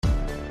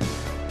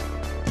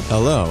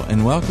Hello,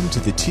 and welcome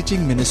to the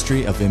teaching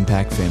ministry of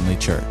Impact Family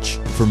Church.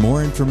 For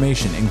more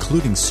information,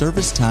 including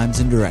service times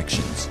and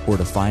directions, or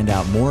to find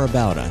out more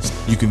about us,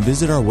 you can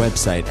visit our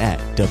website at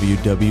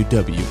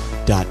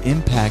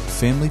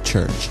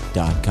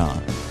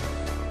www.impactfamilychurch.com.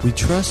 We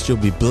trust you'll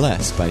be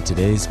blessed by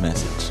today's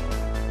message.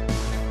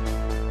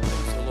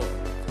 Praise the Lord.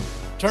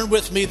 Turn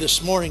with me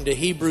this morning to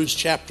Hebrews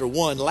chapter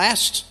 1.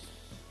 Last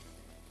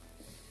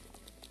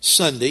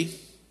Sunday,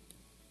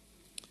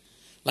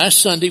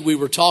 we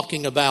were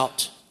talking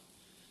about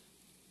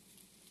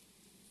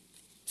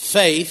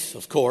faith,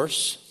 of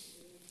course,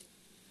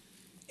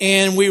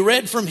 and we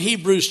read from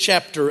Hebrews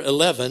chapter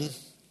 11.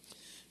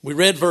 We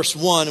read verse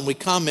 1 and we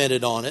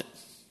commented on it.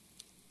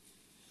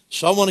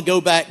 So I want to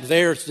go back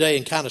there today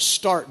and kind of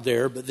start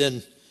there, but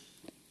then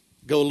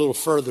go a little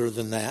further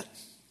than that.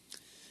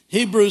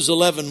 Hebrews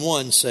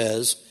 11:1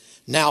 says,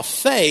 "Now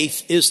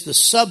faith is the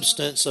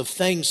substance of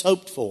things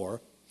hoped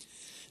for,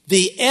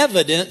 the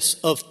evidence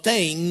of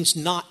things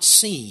not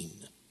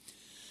seen."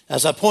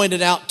 As I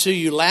pointed out to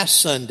you last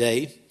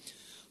Sunday,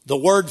 the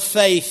word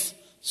faith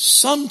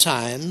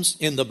sometimes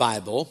in the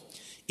Bible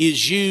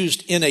is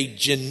used in a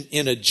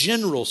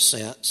general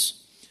sense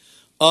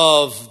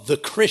of the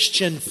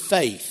Christian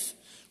faith,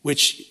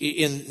 which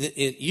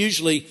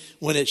usually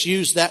when it's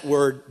used that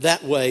word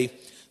that way,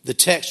 the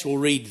text will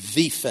read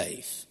the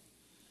faith.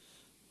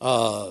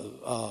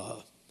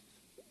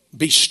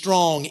 Be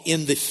strong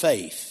in the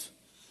faith.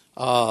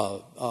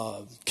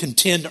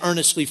 Contend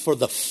earnestly for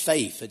the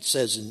faith, it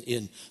says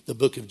in the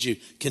book of Jude.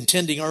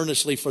 Contending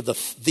earnestly for the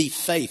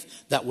faith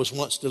that was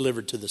once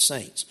delivered to the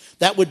saints.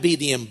 That would be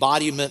the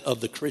embodiment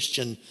of the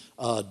Christian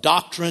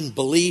doctrine,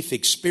 belief,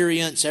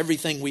 experience,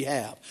 everything we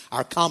have.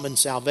 Our common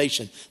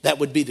salvation. That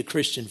would be the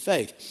Christian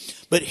faith.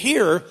 But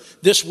here,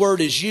 this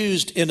word is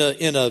used in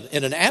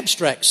an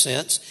abstract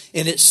sense,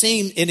 and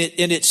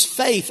it's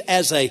faith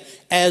as a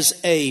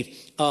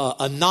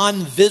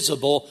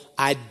non-visible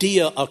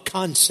idea or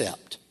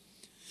concept.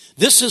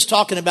 This is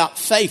talking about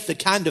faith, the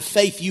kind of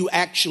faith you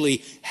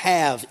actually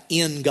have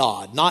in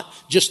God. Not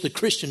just the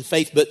Christian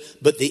faith,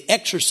 but the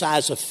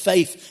exercise of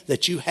faith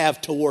that you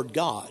have toward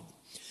God.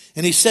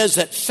 And he says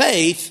that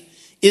faith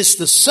is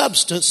the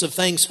substance of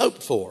things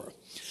hoped for.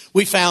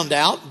 We found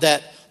out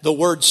that the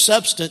word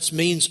substance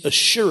means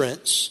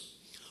assurance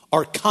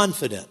or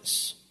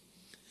confidence.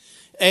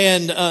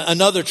 And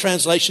another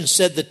translation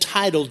said the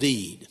title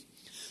deed.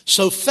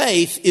 So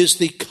faith is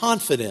the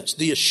confidence,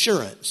 the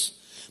assurance,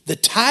 the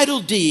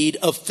title deed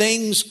of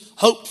things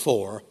hoped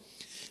for,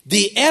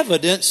 the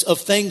evidence of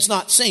things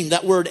not seen.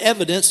 That word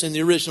evidence in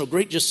the original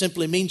Greek just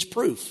simply means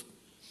proof.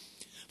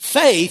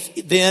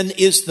 Faith then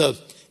is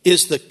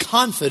the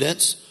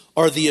confidence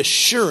or the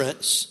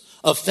assurance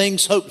of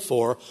things hoped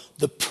for,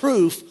 the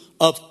proof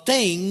of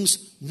things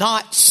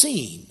not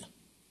seen.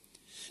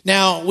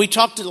 Now, we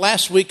talked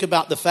last week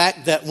about the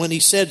fact that when he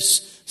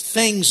says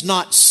things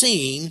not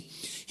seen,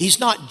 he's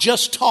not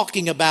just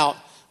talking about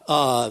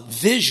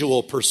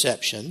visual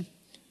perception.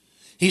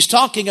 He's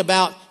talking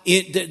about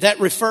that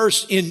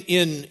refers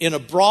in a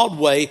broad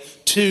way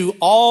to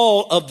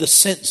all of the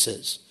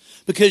senses.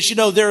 Because,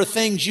 there are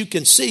things you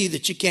can see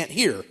that you can't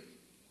hear.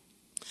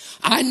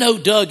 I know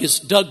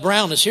Doug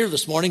Brown is here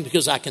this morning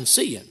because I can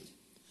see him.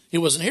 He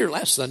wasn't here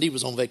last Sunday. He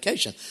was on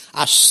vacation.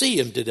 I see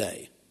him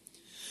today.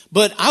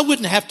 But I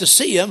wouldn't have to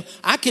see him.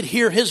 I could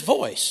hear his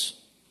voice.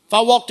 If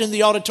I walked in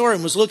the auditorium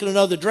and was looking in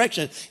another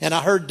direction and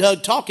I heard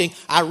Doug talking,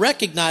 I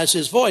recognized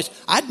his voice.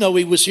 I'd know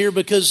he was here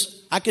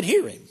because I could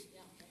hear him.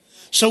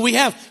 So we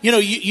have, you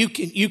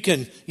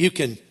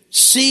can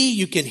see,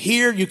 you can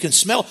hear, you can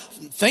smell.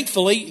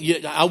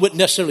 Thankfully, I wouldn't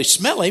necessarily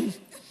smell him.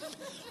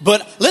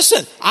 But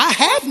listen, I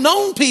have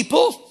known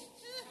people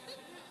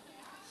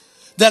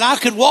that I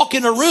could walk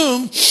in a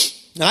room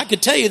and I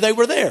could tell you they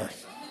were there.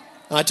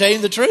 Am I telling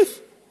you the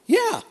truth?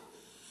 Yeah.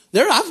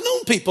 I've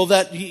known people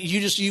that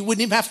you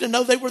wouldn't even have to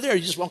know they were there.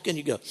 You just walk in,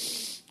 you go,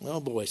 "Oh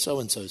boy,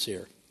 so-and-so's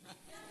here."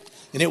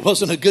 And it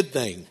wasn't a good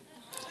thing.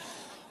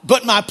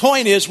 But my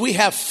point is, we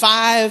have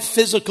 5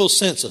 physical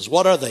senses.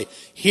 What are they?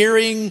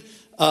 Hearing,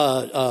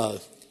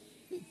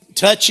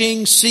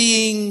 touching,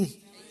 seeing,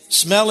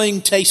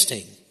 smelling,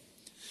 tasting.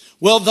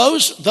 Well,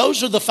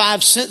 those are the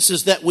 5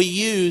 senses that we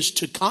use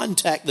to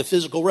contact the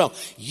physical realm.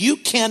 You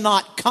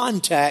cannot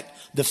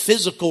contact the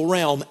physical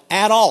realm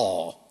at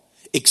all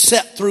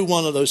except through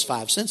one of those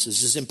 5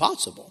 senses. It's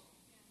impossible.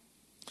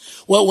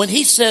 Well, when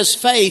he says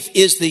faith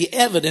is the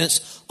evidence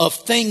of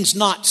things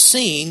not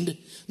seen,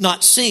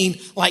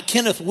 like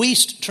Kenneth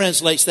Wuest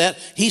translates that,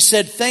 he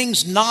said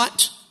things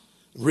not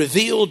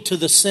revealed to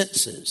the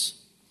senses.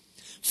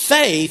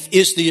 Faith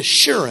is the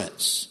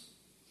assurance,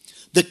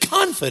 the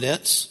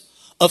confidence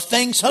of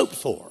things hoped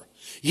for.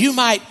 You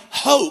might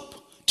hope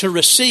to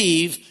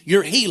receive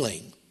your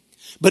healing,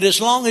 but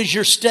as long as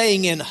you're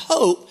staying in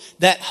hope,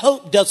 that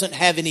hope doesn't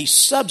have any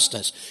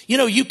substance.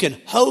 You can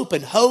hope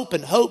and hope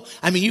and hope.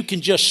 I mean, you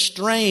can just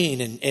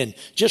strain and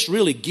just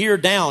really gear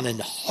down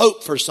and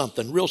hope for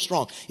something real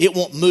strong. It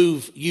won't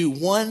move you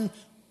one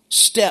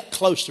step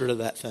closer to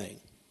that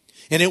thing.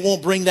 And it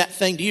won't bring that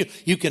thing to you.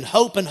 You can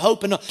hope and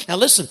hope and hope. Now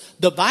listen,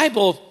 the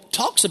Bible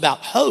talks about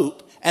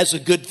hope as a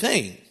good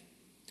thing.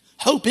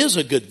 Hope is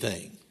a good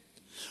thing.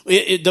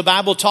 The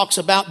Bible talks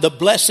about the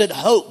blessed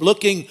hope,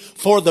 looking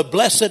for the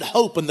blessed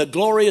hope and the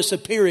glorious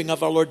appearing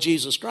of our Lord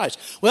Jesus Christ.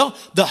 Well,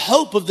 the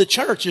hope of the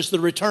church is the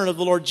return of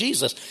the Lord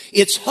Jesus.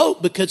 It's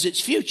hope because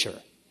it's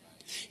future.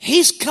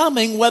 He's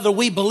coming whether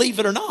we believe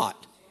it or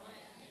not.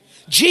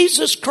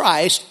 Jesus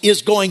Christ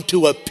is going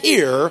to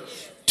appear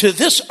to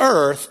this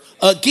earth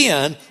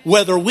again,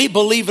 whether we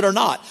believe it or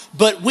not.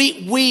 But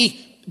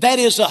that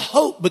is a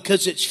hope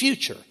because it's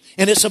future.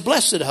 And it's a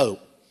blessed hope.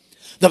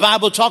 The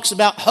Bible talks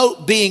about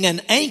hope being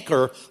an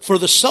anchor for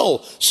the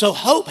soul. So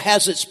hope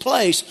has its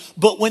place,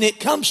 but when it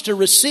comes to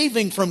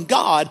receiving from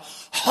God,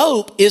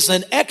 hope is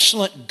an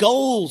excellent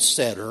goal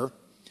setter,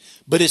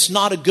 but it's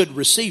not a good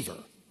receiver.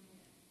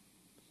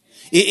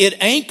 It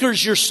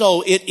anchors your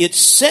soul. It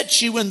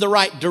sets you in the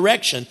right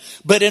direction.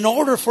 But in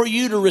order for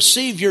you to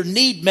receive your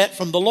need met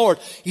from the Lord,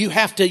 you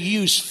have to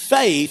use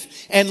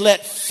faith and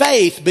let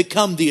faith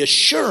become the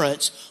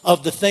assurance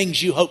of the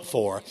things you hope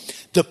for.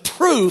 The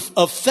proof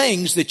of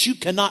things that you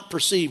cannot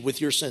perceive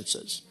with your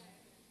senses.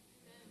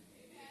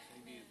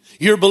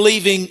 You're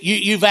believing,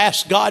 you've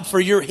asked God for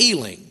your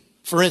healing,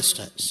 for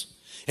instance.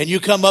 And you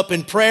come up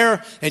in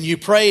prayer and you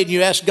pray and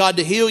you ask God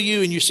to heal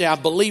you and you say, I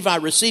believe I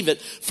receive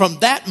it. From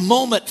that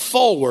moment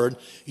forward,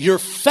 your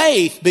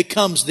faith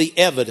becomes the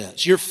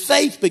evidence. Your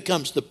faith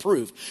becomes the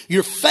proof.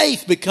 Your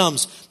faith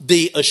becomes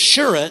the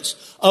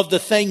assurance of the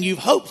thing you've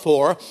hoped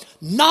for,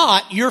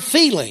 not your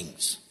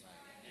feelings.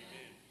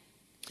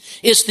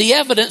 It's the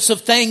evidence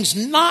of things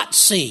not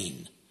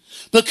seen.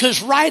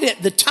 Because right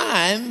at the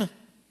time,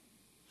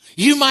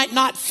 you might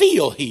not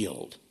feel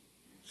healed.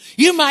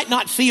 You might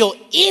not feel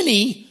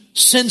any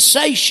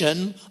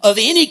sensation of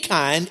any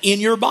kind in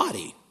your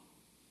body.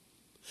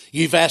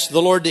 You've asked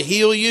the Lord to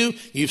heal you.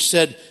 You've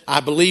said,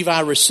 I believe I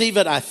receive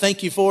it. I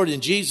thank you for it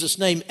in Jesus'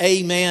 name.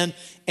 Amen.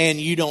 And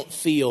you don't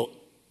feel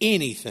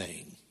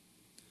anything.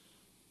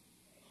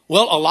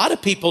 Well, a lot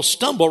of people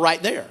stumble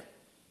right there.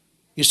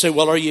 You say,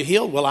 well, are you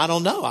healed? Well, I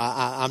don't know.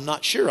 I'm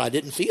not sure. I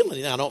didn't feel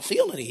anything. I don't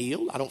feel any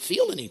healed. I don't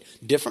feel any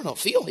different. I don't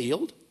feel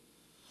healed.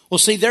 Well,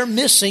 see, they're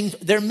missing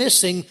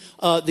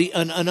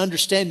an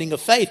understanding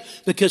of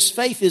faith, because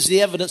faith is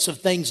the evidence of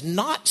things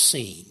not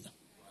seen.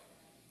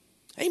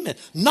 Amen.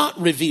 Not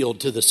revealed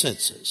to the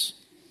senses.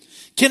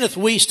 Kenneth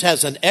Wuest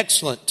has an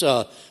excellent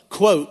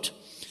quote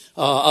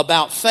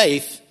about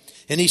faith,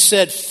 and he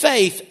said,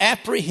 faith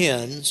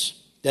apprehends,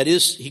 that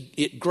is,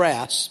 it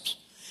grasps,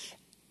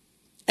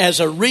 as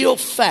a real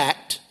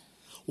fact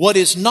what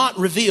is not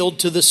revealed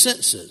to the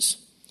senses.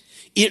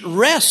 It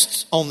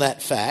rests on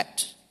that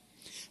fact,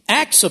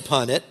 acts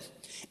upon it,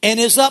 and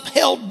is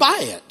upheld by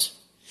it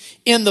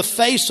in the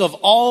face of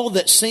all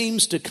that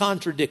seems to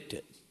contradict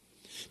it.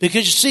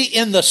 Because you see,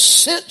 in the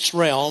sense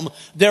realm,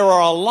 there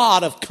are a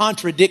lot of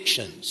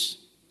contradictions.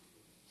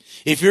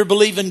 If you're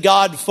believing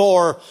God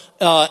for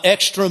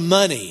extra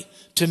money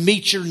to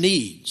meet your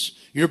needs,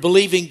 you're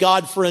believing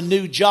God for a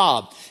new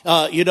job,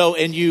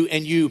 and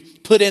you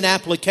put in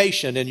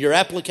application, and your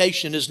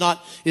application is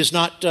not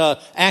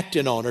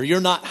acted on, or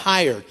you're not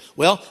hired.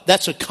 Well,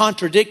 that's a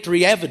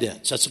contradictory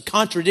evidence. That's a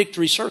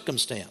contradictory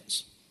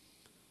circumstance.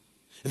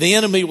 The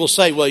enemy will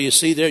say, well, you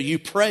see there, you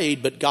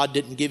prayed, but God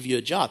didn't give you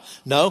a job.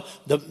 No,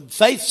 the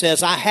faith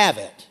says, I have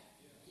it.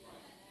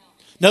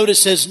 Notice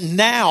it says,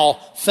 now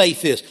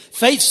faith is.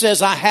 Faith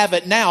says, I have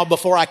it now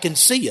before I can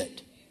see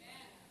it.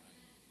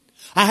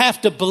 I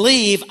have to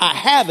believe I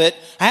have it.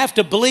 I have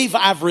to believe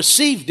I've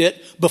received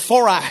it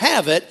before I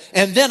have it,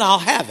 and then I'll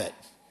have it.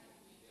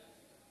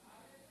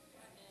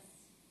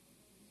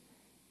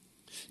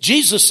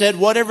 Jesus said,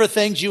 whatever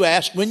things you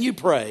ask when you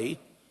pray,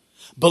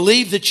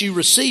 believe that you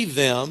receive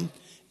them,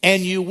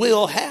 and you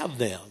will have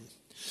them.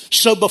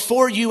 So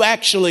before you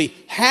actually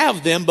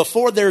have them,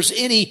 before there's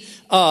any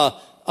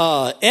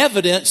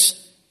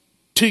evidence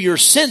to your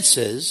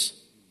senses,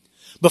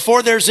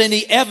 before there's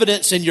any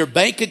evidence in your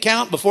bank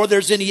account, before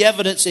there's any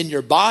evidence in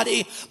your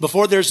body,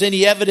 before there's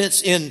any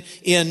evidence in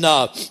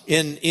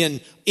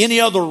any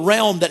other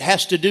realm that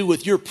has to do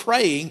with your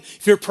praying,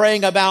 if you're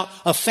praying about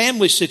a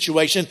family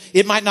situation,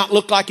 it might not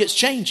look like it's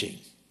changing.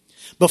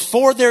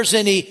 Before there's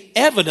any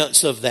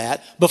evidence of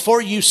that,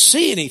 before you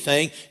see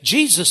anything,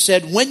 Jesus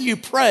said, when you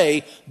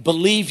pray,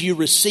 believe you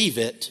receive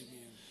it,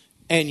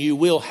 and you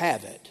will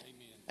have it.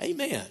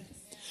 Amen.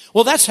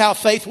 Well, that's how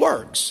faith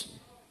works.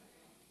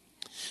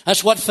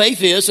 That's what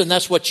faith is, and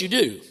that's what you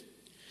do.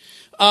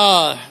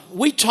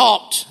 We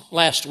talked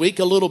last week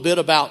a little bit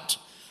about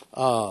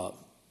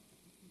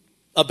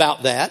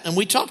that, and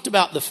we talked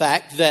about the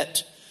fact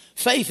that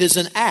faith is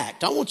an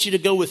act. I want you to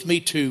go with me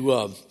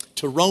to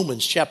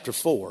Romans chapter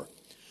 4.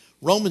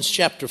 Romans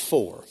chapter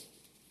 4.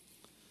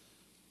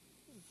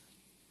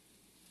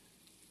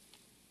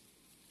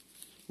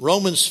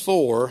 Romans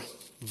 4,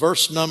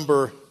 verse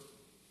number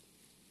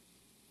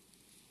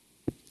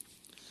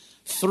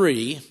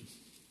 3.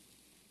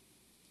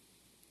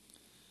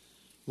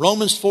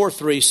 Romans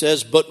 4:3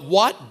 says, but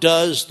what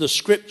does the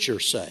Scripture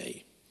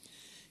say?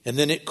 And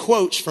then it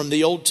quotes from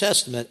the Old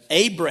Testament,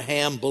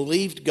 Abraham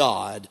believed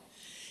God,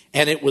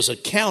 and it was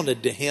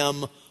accounted to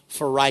him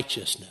for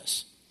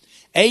righteousness.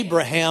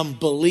 Abraham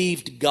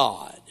believed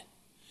God,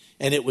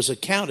 and it was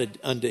accounted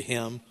unto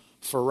him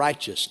for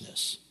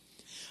righteousness.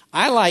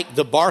 I like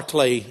the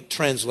Barclay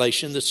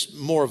translation. That's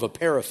more of a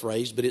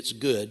paraphrase, but it's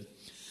good.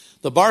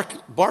 The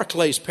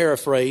Barclay's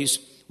paraphrase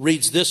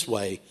reads this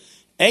way: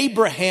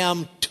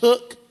 Abraham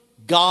took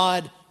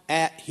God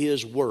at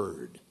his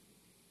word,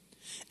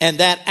 and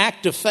that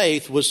act of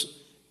faith was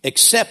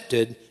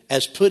accepted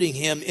as putting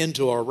him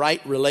into a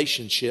right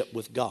relationship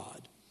with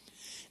God.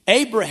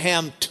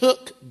 Abraham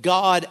took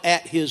God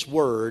at his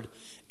word,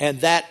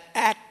 and that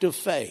act of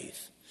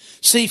faith.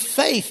 See,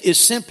 faith is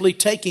simply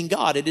taking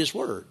God at his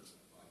word.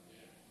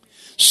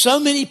 So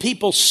many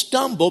people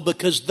stumble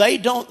because they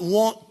don't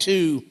want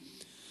to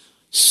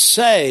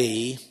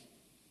say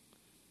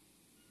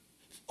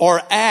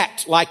or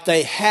act like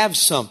they have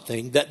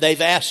something that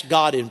they've asked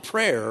God in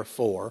prayer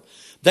for.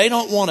 They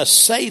don't want to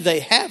say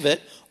they have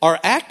it or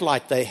act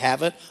like they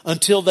have it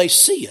until they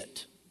see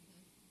it.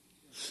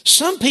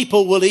 Some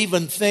people will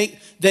even think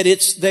that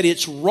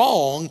it's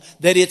wrong,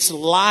 that it's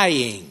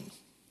lying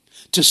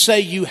to say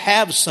you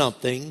have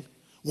something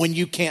when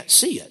you can't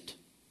see it.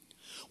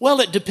 Well,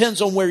 it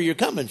depends on where you're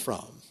coming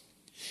from.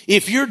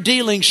 If you're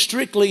dealing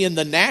strictly in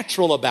the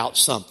natural about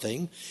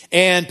something,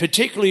 and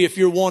particularly if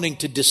you're wanting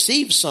to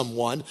deceive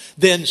someone,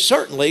 then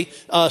certainly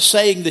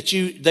saying that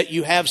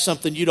you have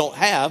something you don't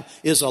have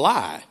is a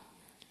lie.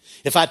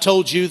 If I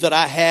told you that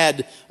I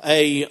had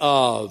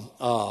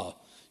a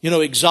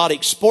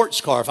exotic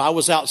sports car, if I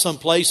was out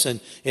someplace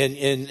and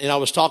I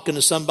was talking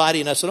to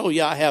somebody and I said, "Oh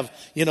yeah, I have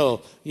I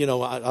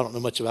don't know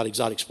much about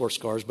exotic sports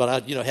cars, but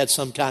I had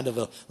some kind of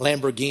a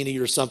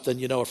Lamborghini or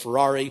something, a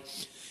Ferrari."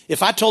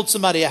 If I told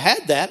somebody I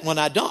had that when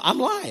I don't, I'm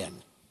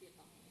lying.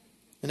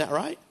 Isn't that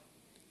right?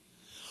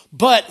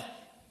 But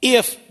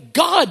if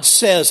God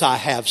says I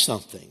have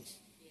something,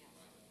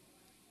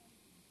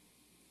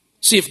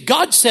 see, if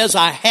God says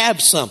I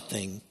have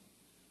something,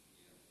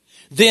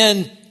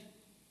 then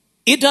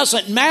it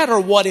doesn't matter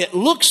what it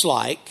looks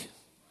like.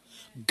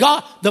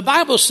 God, the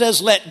Bible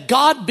says, let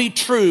God be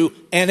true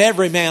and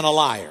every man a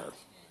liar.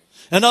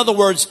 In other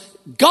words,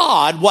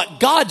 what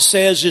God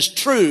says is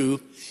true.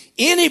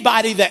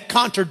 Anybody that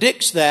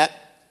contradicts that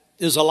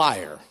is a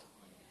liar.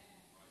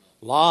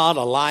 A lot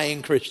of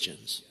lying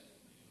Christians.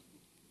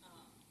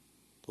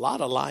 A lot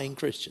of lying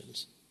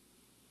Christians.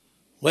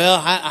 Well,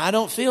 I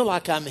don't feel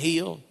like I'm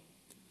healed.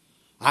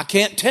 I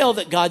can't tell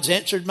that God's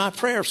answered my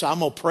prayer, so I'm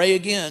going to pray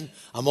again.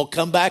 I'm going to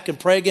come back and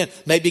pray again.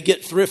 Maybe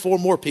get 3 or 4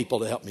 more people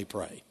to help me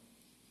pray.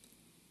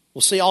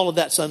 Well, see, all of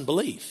that's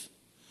unbelief.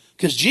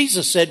 Because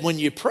Jesus said when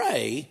you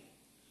pray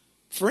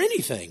for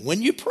anything,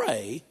 when you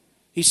pray,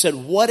 he said,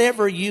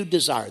 whatever you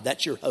desire,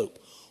 that's your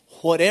hope.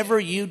 Whatever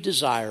you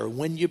desire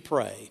when you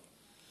pray,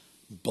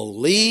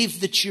 believe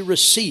that you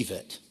receive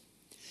it,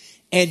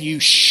 and you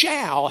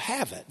shall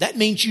have it. That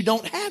means you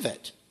don't have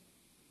it,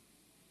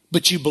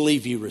 but you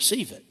believe you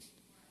receive it.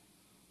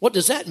 What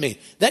does that mean?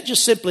 That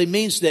just simply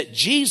means that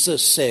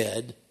Jesus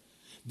said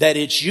that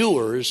it's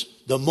yours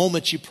the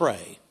moment you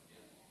pray.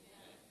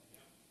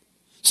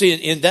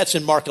 See, and that's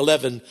in Mark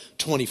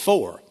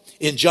 11:24.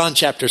 In John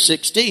chapter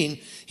 16,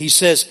 he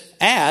says,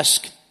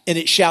 ask and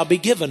it shall be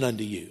given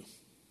unto you.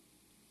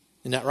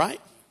 Isn't that right?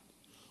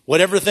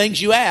 Whatever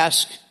things you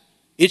ask,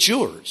 it's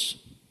yours.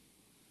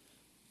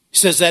 He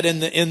says that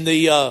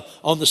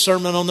on the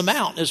Sermon on the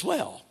Mount as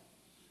well.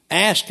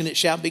 Ask and it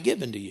shall be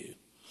given to you.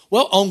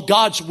 Well, on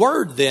God's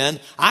word then,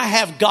 I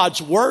have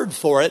God's word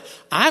for it.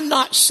 I'm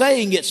not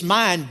saying it's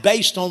mine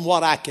based on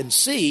what I can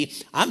see.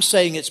 I'm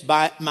saying it's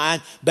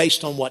mine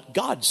based on what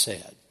God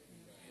said.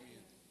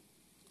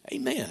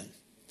 Amen.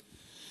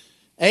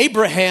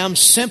 Abraham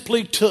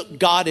simply took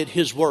God at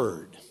his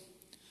word.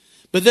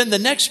 But then the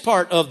next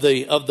part of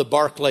the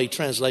Barclay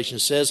translation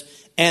says,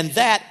 and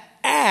that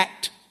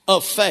act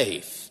of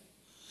faith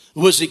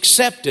was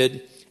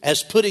accepted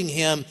as putting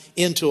him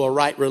into a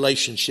right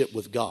relationship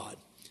with God.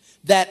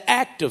 That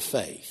act of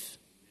faith.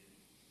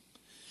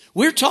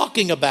 We're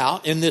talking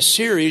about, in this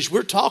series,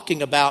 we're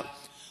talking about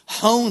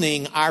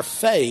honing our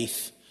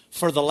faith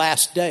for the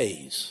last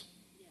days.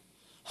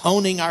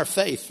 Honing our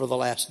faith for the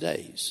last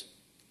days.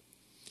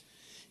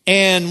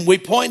 And we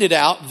pointed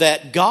out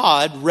that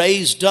God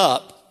raised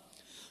up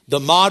the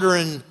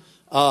modern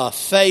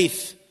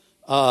faith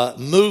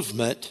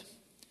movement,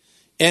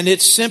 and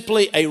it's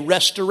simply a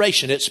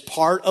restoration. It's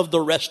part of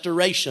the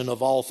restoration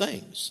of all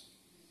things.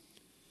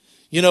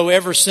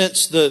 Ever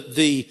since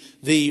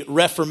the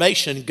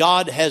Reformation,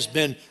 God has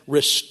been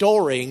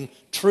restoring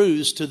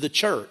truths to the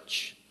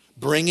church,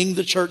 bringing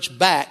the church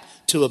back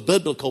to a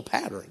biblical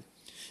pattern.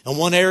 And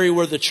one area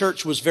where the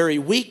church was very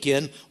weak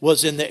in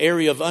was in the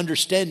area of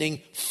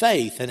understanding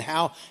faith and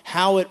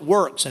how it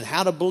works and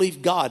how to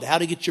believe God, how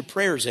to get your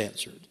prayers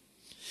answered.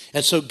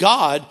 And so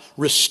God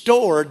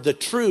restored the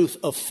truth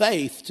of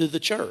faith to the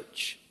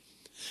church.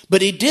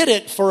 But he did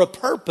it for a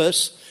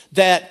purpose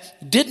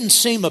that didn't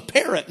seem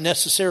apparent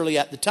necessarily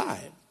at the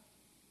time.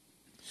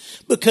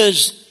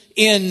 Because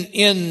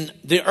in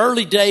the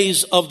early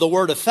days of the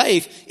Word of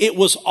Faith, it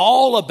was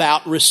all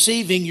about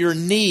receiving your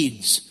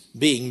needs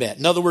being met.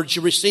 In other words,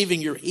 you're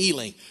receiving your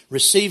healing,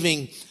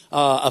 receiving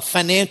a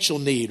financial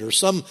need or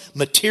some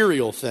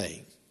material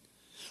thing.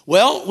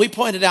 Well, we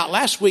pointed out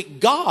last week,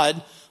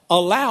 God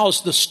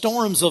allows the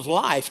storms of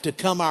life to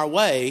come our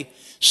way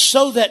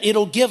so that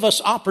it'll give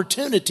us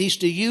opportunities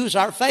to use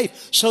our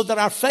faith, so that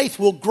our faith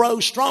will grow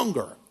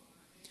stronger.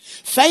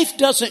 Faith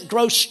doesn't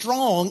grow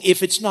strong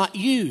if it's not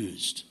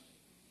used.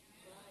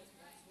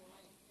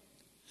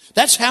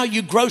 That's how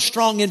you grow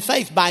strong in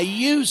faith, by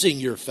using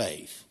your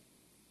faith.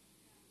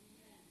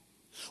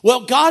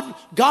 Well, God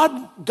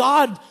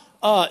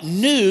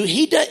knew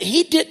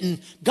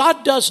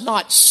God does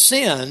not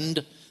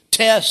send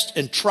tests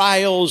and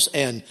trials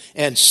and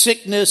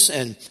sickness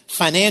and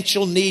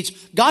financial needs.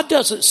 God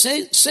doesn't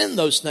send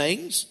those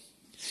things.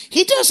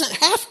 He doesn't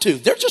have to.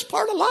 They're just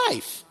part of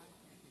life.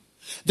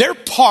 They're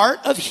part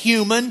of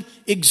human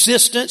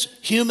existence,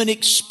 human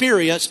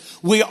experience.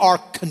 We are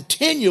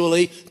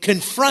continually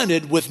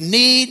confronted with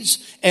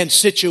needs and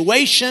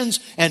situations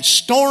and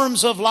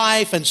storms of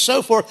life and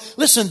so forth.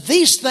 Listen,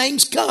 these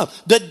things come.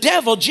 The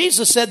devil,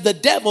 Jesus said, the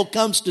devil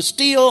comes to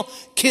steal,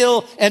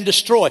 kill, and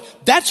destroy.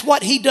 That's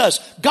what he does.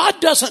 God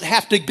doesn't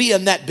have to be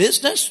in that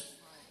business.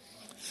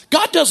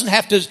 God doesn't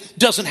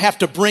have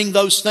to bring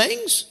those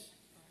things.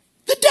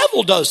 The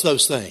devil does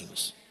those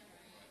things.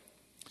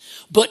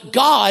 But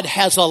God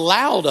has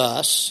allowed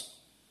us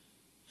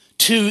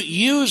to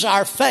use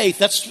our faith.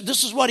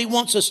 This is what he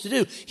wants us to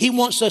do. He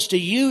wants us to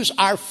use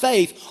our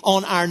faith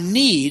on our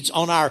needs,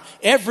 on our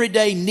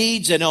everyday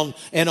needs, and on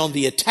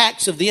the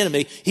attacks of the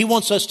enemy. He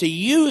wants us to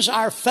use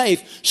our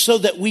faith so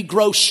that we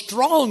grow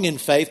strong in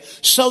faith,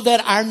 so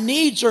that our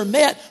needs are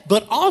met,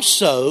 but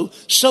also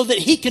so that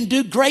he can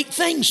do great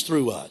things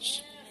through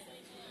us.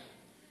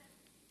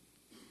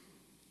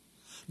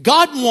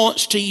 God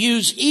wants to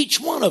use each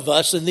one of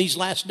us in these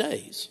last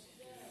days.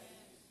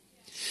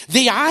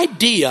 The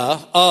idea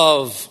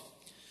of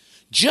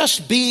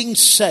just being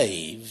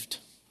saved,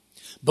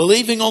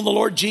 believing on the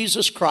Lord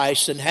Jesus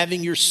Christ and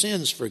having your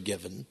sins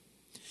forgiven,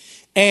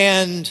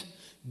 and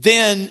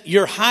then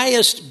your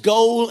highest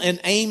goal and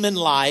aim in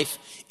life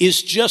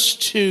is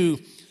just to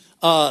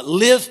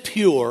live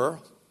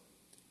pure,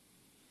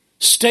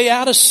 stay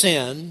out of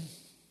sin,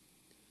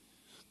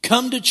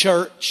 come to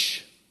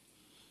church,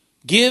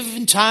 give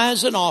in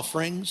tithes and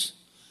offerings,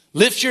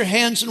 lift your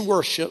hands and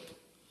worship,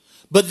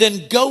 but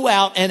then go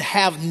out and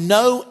have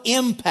no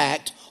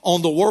impact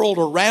on the world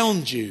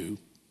around you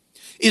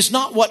is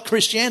not what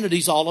Christianity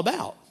is all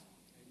about.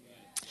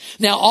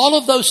 Now, all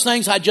of those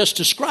things I just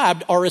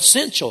described are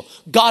essential.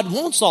 God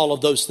wants all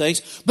of those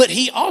things, but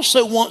he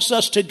also wants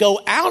us to go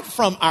out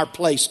from our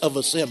place of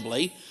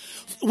assembly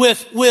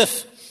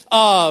with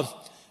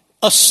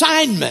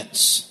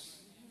assignments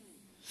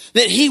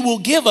that he will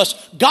give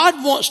us.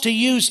 God wants to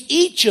use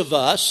each of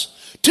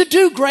us to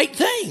do great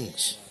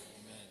things.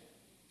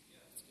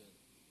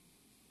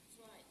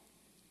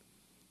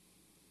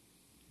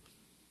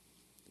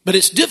 But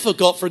it's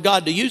difficult for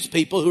God to use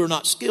people who are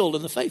not skilled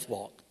in the faith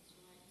walk.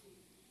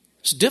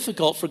 It's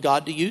difficult for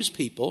God to use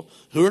people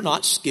who are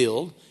not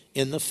skilled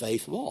in the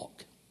faith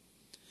walk.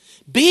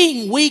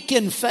 Being weak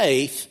in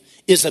faith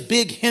is a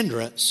big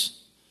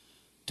hindrance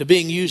to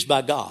being used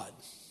by God.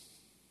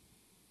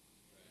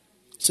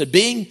 So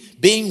being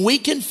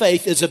weak in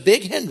faith is a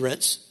big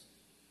hindrance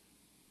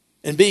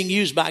in being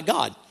used by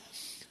God.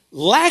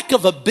 Lack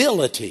of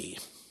ability,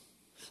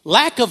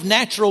 lack of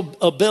natural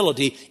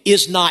ability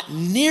is not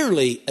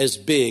nearly as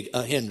big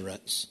a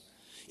hindrance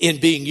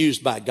in being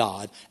used by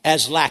God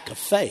as lack of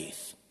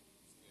faith.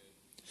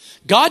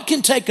 God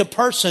can take a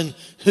person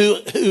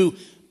who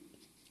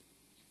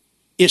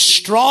is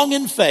strong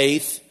in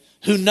faith,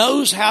 who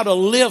knows how to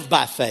live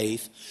by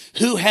faith,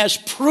 who has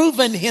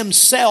proven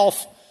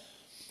himself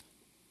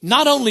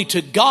not only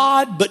to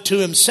God, but to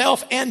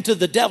himself and to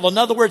the devil. In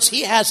other words,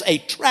 he has a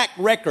track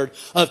record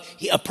of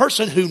a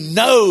person who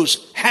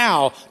knows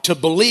how to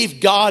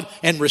believe God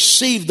and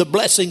receive the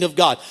blessing of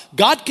God.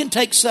 God can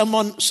take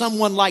someone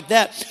like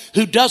that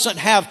who doesn't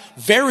have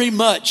very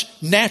much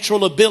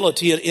natural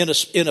ability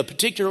in a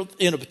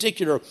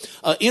particular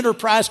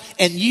enterprise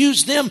and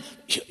use them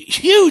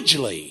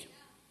hugely.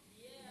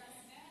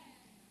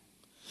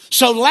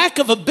 So lack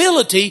of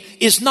ability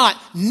is not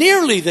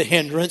nearly the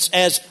hindrance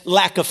as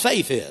lack of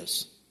faith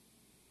is.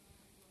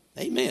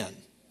 Amen.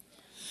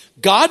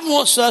 God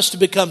wants us to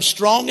become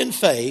strong in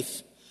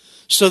faith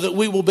so that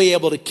we will be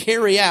able to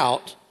carry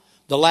out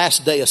the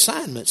last day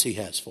assignments he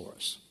has for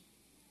us.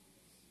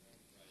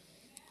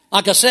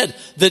 Like I said,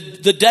 the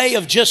day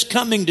of just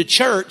coming to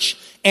church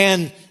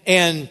and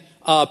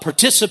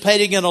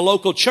participating in a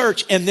local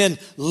church and then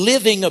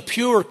living a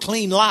pure,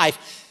 clean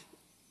life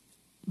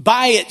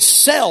by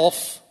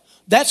itself,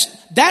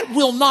 that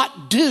will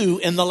not do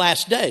in the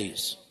last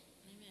days.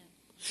 Amen.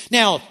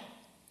 Now,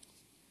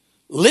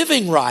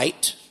 living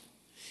right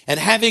and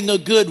having a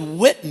good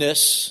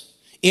witness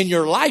in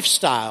your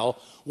lifestyle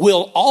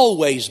will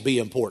always be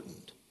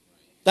important.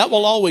 That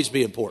will always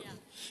be important.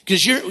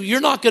 Because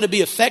you're not going to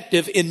be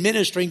effective in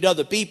ministering to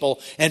other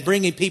people and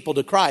bringing people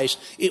to Christ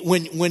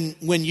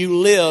when you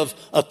live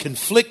a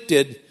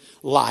conflicted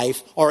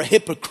life or a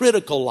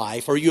hypocritical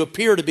life, or you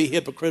appear to be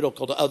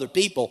hypocritical to other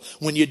people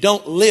when you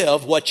don't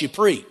live what you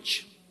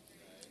preach.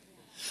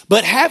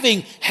 But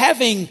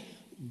having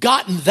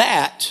gotten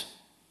that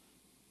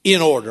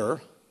in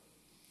order,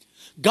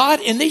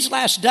 God, in these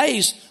last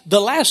days,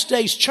 the last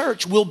days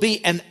church will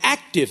be an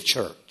active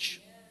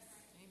church.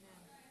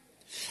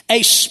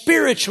 A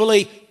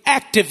spiritually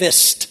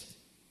activist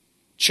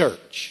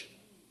church.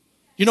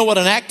 You know what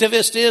an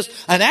activist is?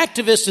 An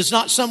activist is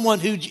not someone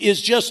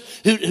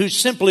who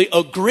simply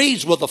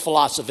agrees with a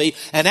philosophy.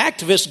 An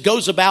activist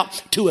goes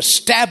about to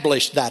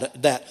establish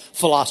that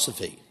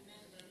philosophy.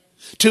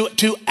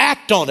 To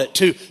act on it,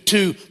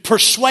 to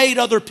persuade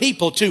other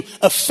people, to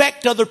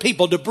affect other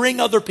people, to bring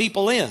other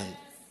people in.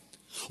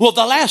 Well,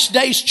 the last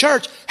days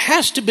church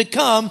has to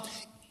become,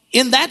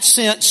 in that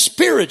sense,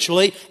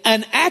 spiritually,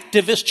 an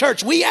activist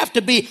church. We have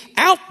to be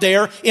out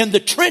there in the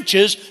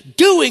trenches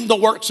doing the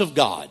works of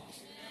God.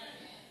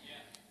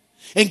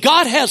 And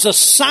God has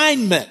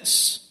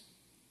assignments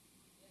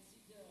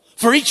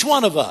for each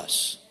one of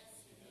us.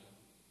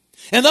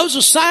 And those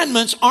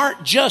assignments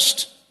aren't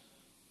just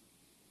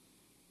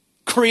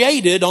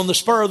created on the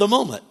spur of the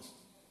moment.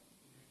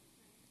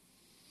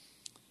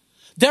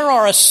 There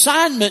are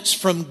assignments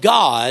from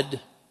God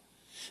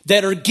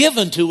that are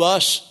given to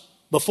us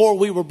before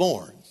we were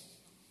born.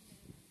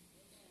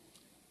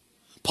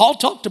 Paul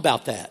talked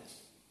about that.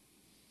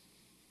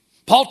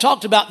 Paul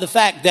talked about the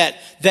fact that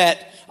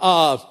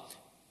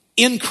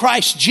in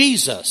Christ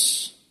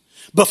Jesus,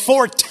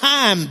 before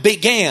time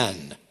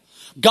began,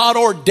 God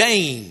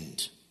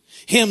ordained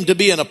him to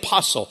be an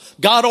apostle.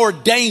 God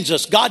ordains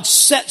us. God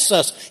sets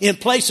us in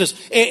places.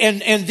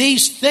 And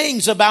these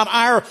things about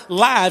our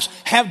lives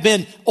have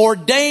been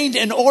ordained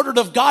and ordered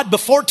of God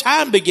before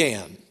time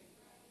began.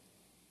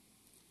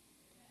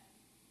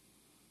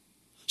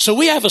 So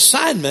we have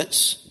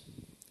assignments,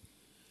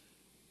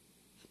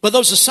 but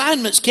those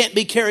assignments can't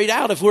be carried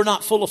out if we're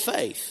not full of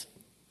faith.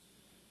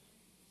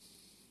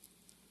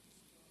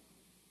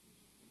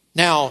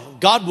 Now,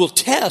 God will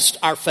test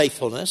our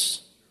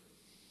faithfulness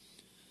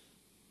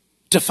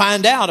to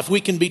find out if we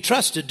can be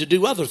trusted to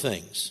do other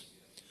things.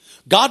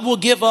 God will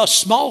give us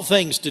small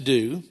things to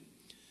do,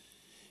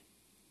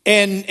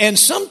 and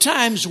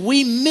sometimes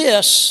we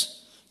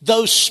miss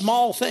those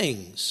small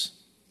things.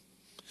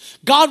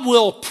 God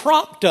will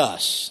prompt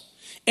us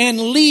and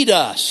lead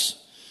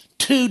us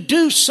to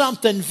do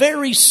something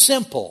very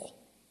simple.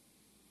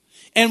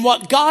 And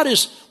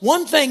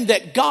one thing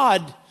that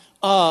God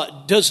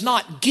does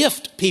not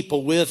gift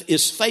people with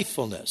is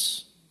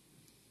faithfulness.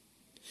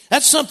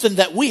 That's something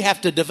that we have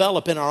to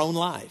develop in our own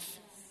life.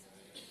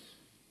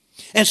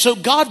 And so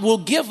God will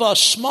give us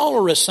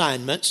smaller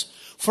assignments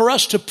for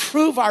us to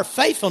prove our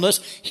faithfulness.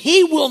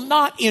 He will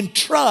not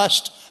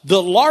entrust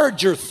the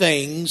larger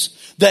things,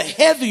 the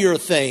heavier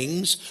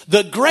things,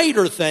 the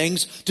greater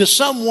things to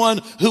someone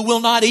who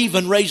will not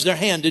even raise their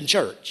hand in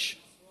church.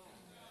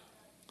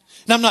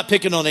 And I'm not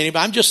picking on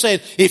anybody. I'm just saying,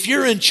 if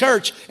you're in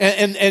church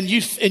and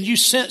you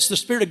sense the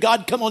Spirit of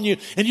God come on you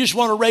and you just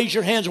want to raise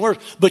your hands,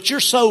 but you're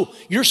so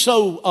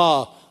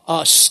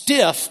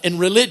stiff and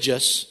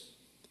religious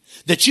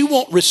that you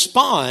won't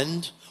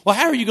respond. Well,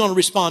 how are you going to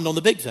respond on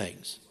the big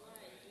things?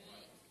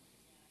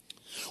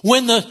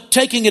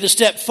 Taking it a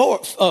step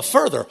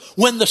further,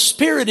 when the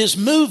Spirit is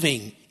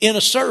moving in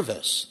a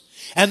service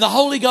and the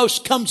Holy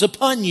Ghost comes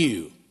upon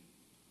you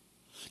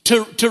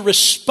to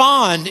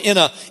respond in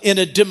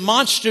a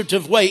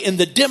demonstrative way, in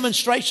the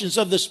demonstrations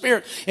of the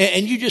Spirit,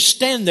 and you just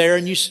stand there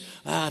and you say,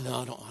 no, I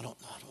don't know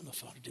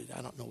if I ought to do that.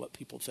 I don't know what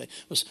people think.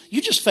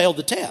 You just failed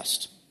the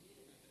test.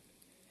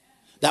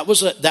 That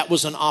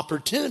was an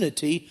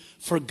opportunity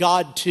for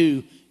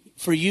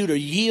for you to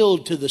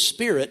yield to the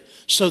Spirit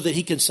so that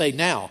He can say,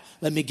 now,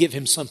 let me give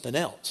him something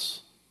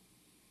else.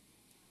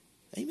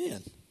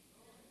 Amen.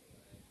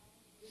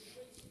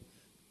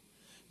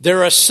 There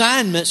are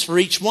assignments for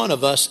each one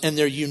of us, and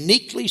they're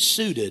uniquely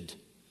suited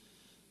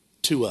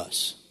to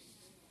us.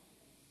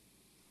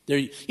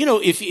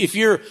 If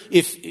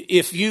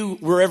you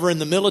were ever in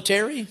the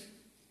military,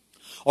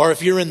 or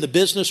if you're in the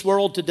business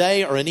world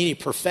today, or in any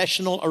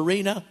professional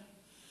arena,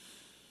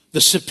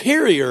 the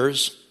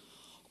superiors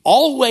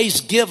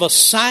always give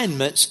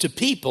assignments to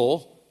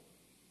people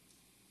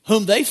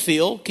whom they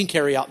feel can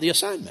carry out the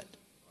assignment.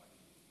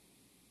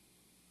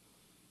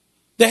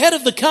 The head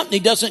of the company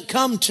doesn't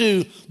come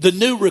to the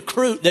new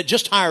recruit that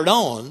just hired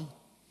on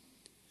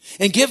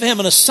and give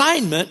him an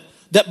assignment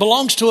that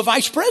belongs to a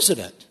vice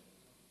president.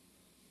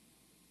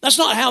 That's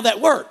not how that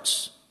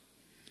works.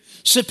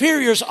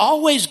 Superiors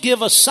always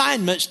give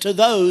assignments to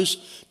those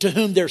to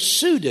whom they're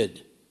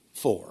suited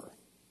for.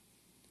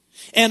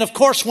 And of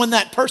course, when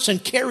that person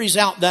carries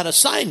out that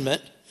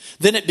assignment,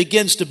 then it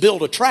begins to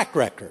build a track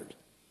record.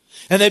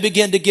 And they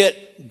begin to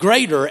get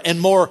greater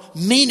and more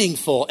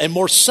meaningful and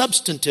more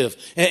substantive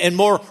and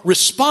more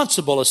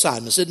responsible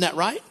assignments. Isn't that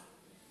right?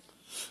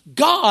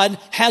 God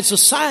has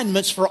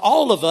assignments for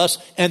all of us,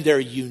 and they're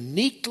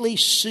uniquely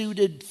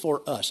suited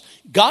for us.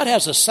 God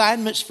has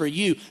assignments for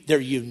you. They're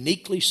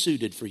uniquely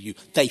suited for you.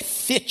 They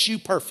fit you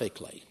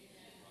perfectly.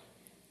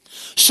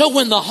 So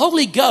when the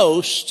Holy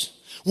Ghost,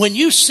 when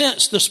you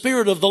sense the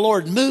Spirit of the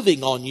Lord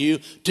moving on you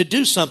to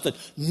do something,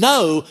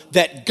 know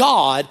that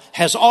God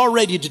has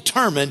already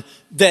determined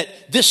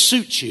that this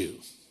suits you.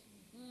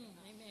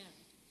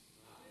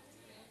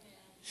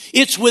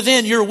 It's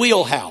within your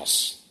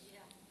wheelhouse.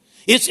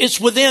 It's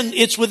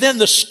within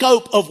the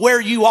scope of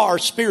where you are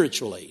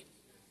spiritually.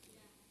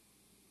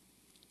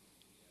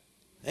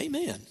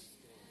 Amen.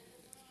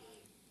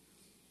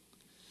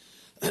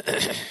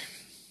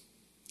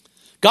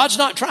 God's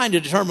not trying to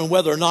determine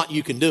whether or not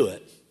you can do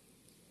it.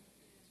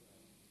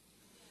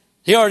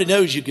 He already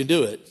knows you can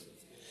do it.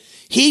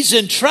 He's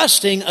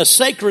entrusting a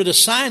sacred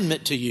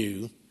assignment to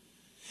you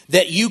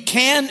that he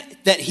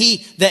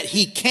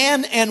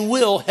can and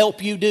will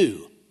help you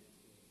do.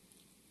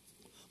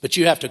 But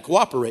you have to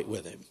cooperate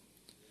with him.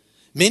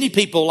 Many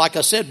people, like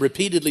I said,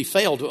 repeatedly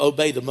fail to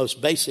obey the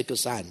most basic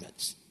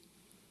assignments.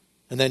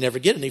 And they never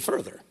get any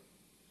further.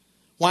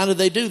 Why do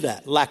they do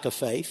that? Lack of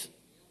faith.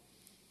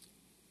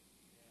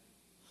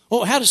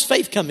 Well, how does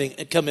faith come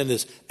in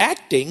this?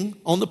 Acting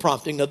on the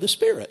prompting of the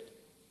Spirit.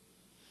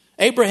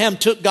 Abraham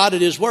took God at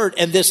his word,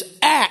 and this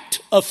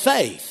act of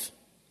faith.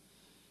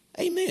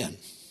 Amen.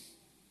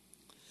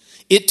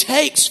 It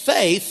takes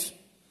faith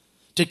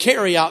to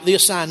carry out the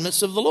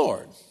assignments of the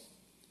Lord.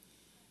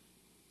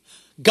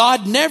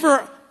 God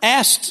never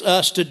asks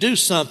us to do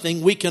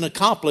something we can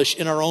accomplish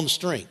in our own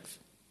strength.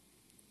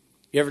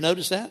 You ever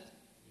notice that?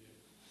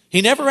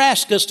 He never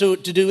asks us to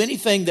do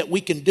anything that we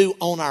can do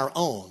on our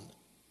own.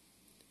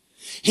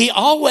 He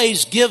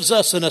always gives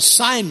us an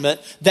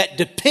assignment that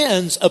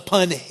depends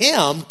upon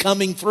Him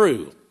coming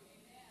through.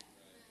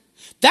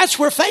 That's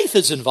where faith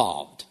is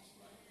involved.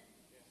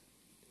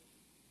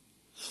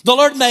 The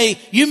Lord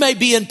you may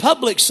be in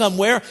public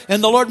somewhere,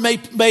 and the Lord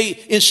may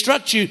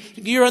instruct you.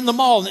 You're in the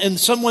mall, and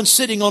someone's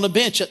sitting on a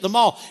bench at the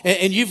mall,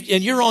 and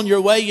you're on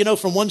your way,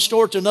 from one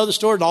store to another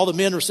store, and all the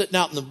men are sitting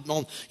out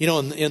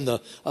in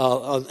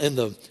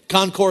the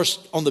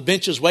concourse on the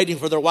benches, waiting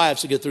for their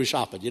wives to get through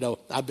shopping.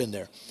 I've been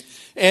there,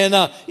 and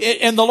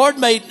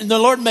the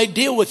Lord may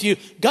deal with you.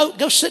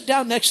 Go sit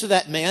down next to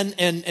that man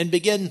and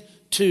begin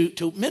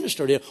to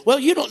minister to him. Well,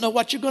 you don't know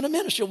what you're going to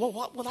minister. Well,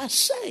 what will I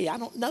say? I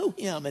don't know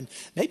him. And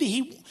maybe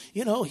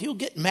he'll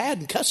get mad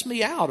and cuss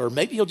me out, or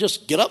maybe he'll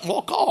just get up and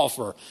walk off,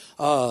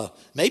 or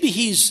maybe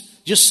he's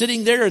just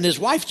sitting there and his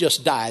wife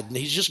just died and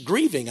he's just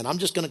grieving, and I'm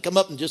just going to come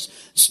up and just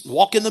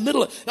walk in the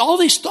middle of it. All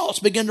these thoughts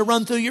begin to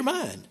run through your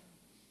mind.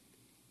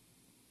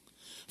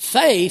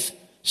 Faith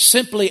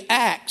simply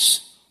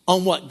acts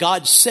on what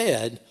God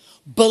said,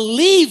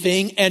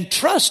 believing and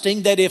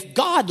trusting that if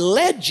God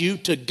led you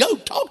to go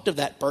talk to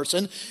that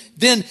person,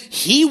 then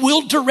He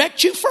will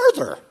direct you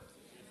further.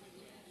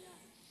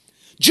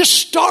 Just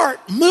start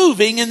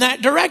moving in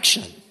that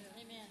direction.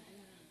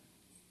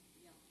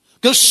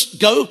 Go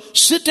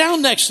sit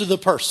down next to the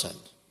person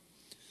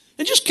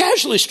and just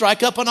casually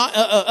strike up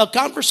a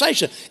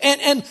conversation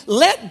and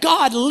let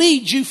God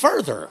lead you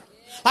further.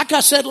 Like I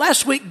said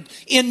last week,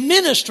 in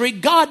ministry,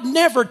 God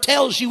never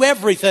tells you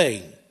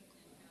everything.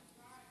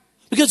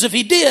 Because if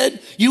He did,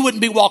 you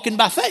wouldn't be walking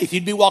by faith.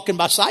 You'd be walking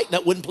by sight, and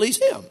that wouldn't please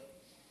Him.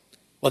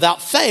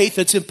 Without faith,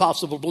 it's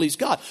impossible to please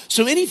God.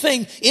 So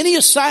any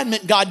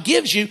assignment God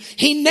gives you,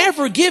 He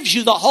never gives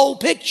you the whole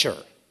picture.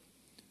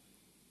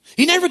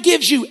 He never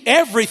gives you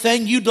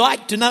everything you'd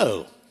like to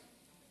know.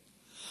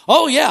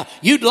 Oh yeah,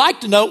 you'd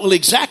like to know, well,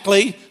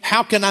 exactly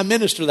how can I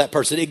minister to that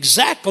person?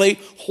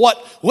 Exactly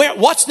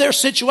what's their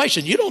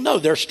situation? You don't know,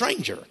 they're a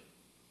stranger.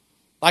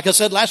 Like I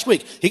said last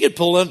week, he could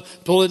pull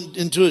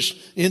into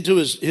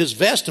his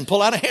vest and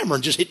pull out a hammer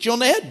and just hit you on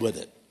the head with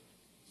it.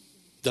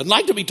 Doesn't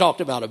like to be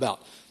talked about.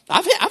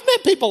 I've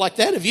met people like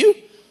that. Have you?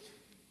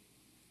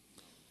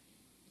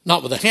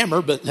 Not with a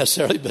hammer, but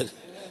necessarily. But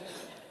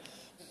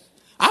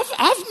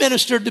I've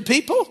ministered to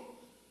people.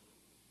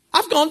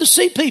 I've gone to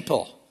see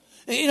people.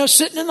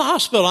 Sitting in the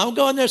hospital. I'm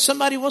going there.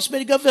 Somebody wants me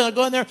to go visit. I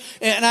go in there,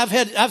 and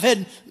I've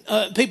had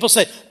people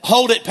say,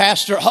 "Hold it,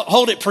 pastor.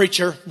 Hold it,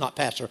 preacher." Not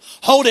pastor.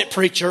 Hold it,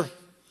 preacher.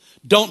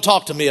 Don't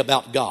talk to me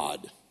about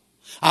God.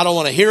 I don't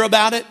want to hear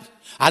about it.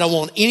 I don't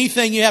want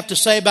anything you have to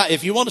say about it.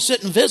 If you want to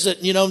sit and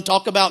visit, and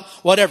talk about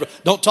whatever,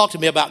 don't talk to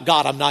me about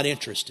God. I'm not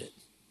interested.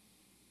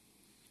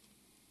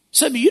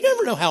 So you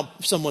never know how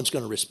someone's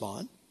going to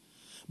respond.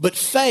 But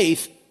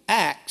faith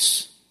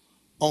acts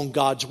on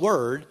God's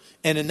word.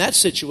 And in that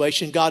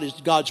situation,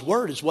 God's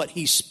word is what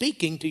He's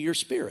speaking to your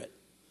spirit.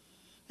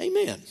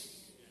 Amen.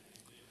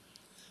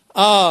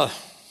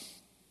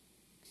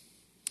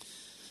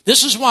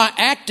 This is why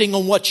acting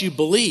on what you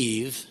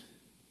believe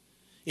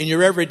in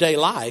your everyday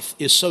life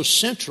is so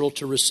central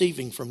to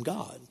receiving from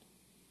God.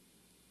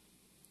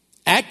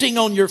 Acting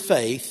on your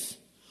faith,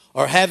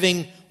 or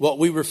having what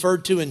we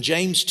referred to in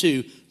James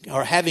 2,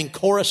 or having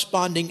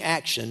corresponding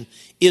action,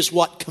 is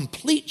what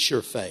completes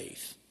your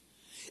faith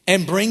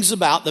and brings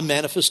about the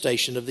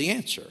manifestation of the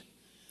answer.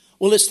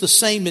 Well, it's the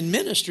same in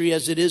ministry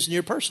as it is in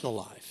your personal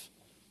life.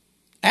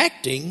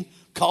 Acting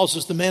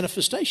causes the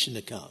manifestation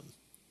to come.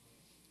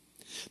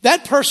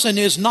 That person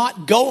is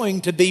not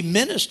going to be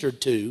ministered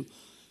to,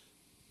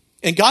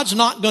 and God's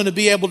not going to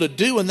be able to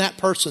do in that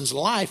person's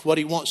life what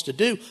he wants to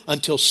do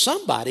until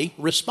somebody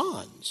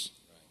responds.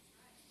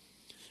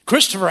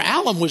 Christopher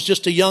Allen was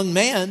just a young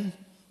man,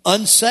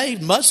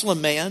 unsaved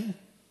Muslim man,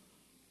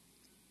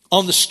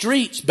 on the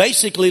streets,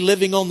 basically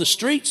living on the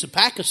streets of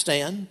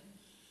Pakistan.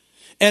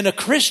 And a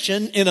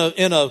Christian in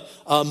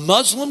a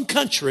Muslim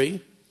country,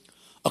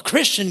 a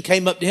Christian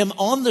came up to him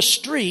on the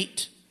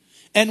street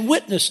and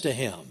witnessed to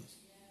him.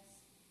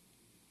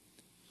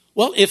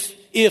 Well,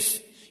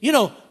 if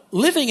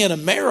living in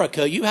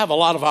America, you have a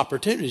lot of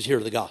opportunities to hear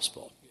the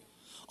gospel.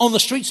 On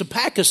the streets of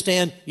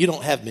Pakistan, you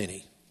don't have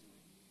many.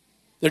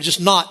 They're just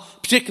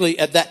not, particularly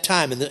at that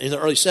time in the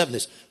early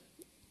 70s,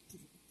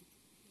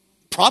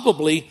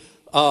 probably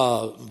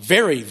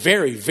very,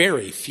 very,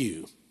 very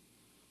few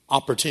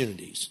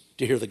opportunities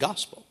to hear the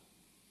gospel.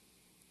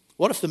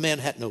 What if the man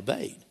hadn't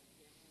obeyed?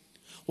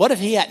 What if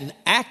he hadn't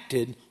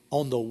acted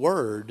on the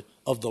word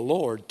of the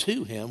Lord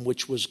to him,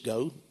 which was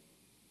go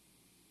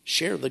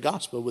share the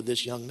gospel with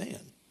this young man?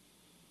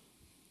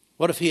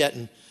 What if he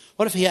hadn't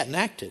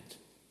acted?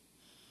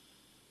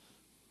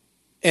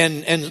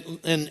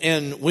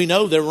 And we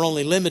know there were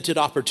only limited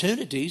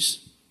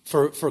opportunities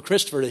for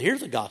Christopher to hear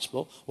the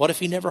gospel. What if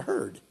he never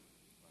heard?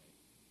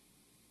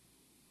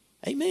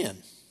 Amen.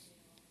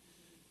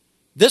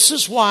 This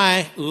is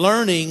why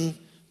learning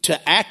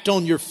to act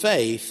on your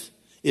faith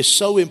is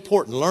so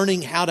important.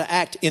 Learning how to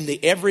act in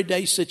the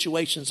everyday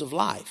situations of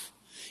life.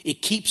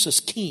 It keeps us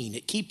keen.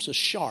 It keeps us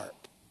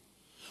sharp.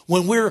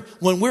 When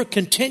we're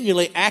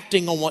continually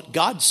acting on what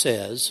God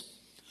says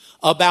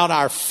about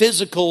our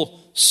physical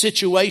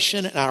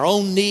situation and our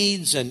own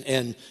needs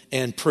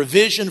and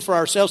provision for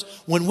ourselves,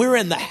 when we're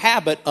in the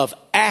habit of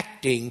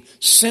acting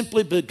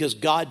simply because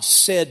God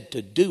said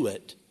to do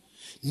it,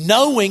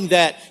 knowing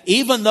that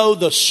even though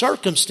the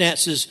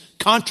circumstances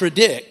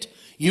contradict,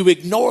 you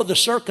ignore the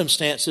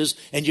circumstances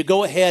and you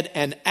go ahead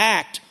and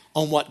act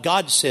on what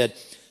God said.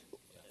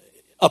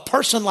 A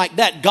person like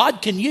that,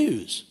 God can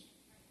use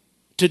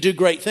to do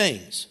great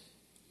things.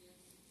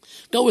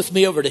 Go with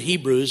me over to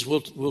Hebrews.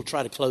 We'll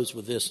try to close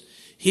with this.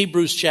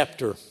 Hebrews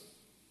chapter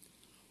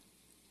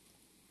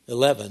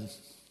 11.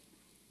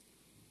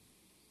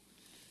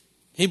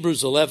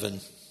 Hebrews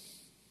 11.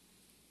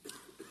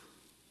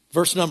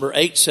 Verse number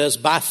 8 says,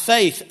 by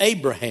faith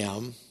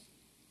Abraham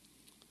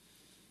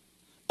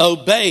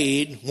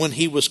obeyed when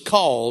he was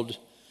called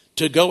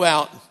to go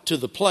out to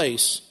the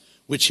place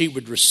which he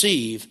would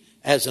receive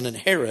as an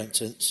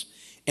inheritance,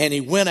 and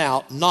he went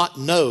out not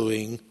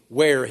knowing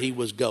where he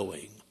was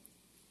going.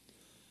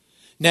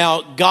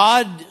 Now,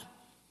 God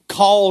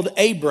called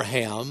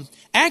Abraham.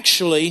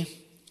 Actually,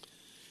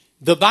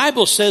 the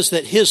Bible says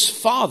that his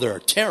father,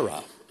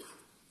 Terah,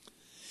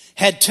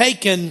 had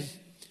taken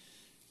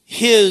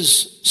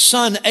his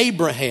son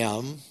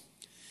Abraham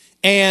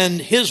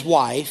and his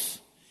wife,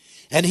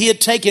 and he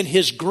had taken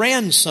his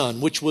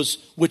grandson, which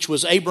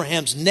was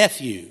Abraham's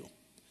nephew.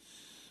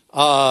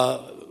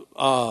 Terah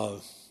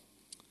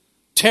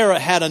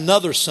had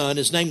another son.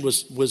 His name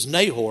was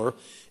Nahor,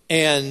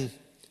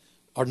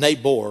 or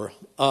Nabor.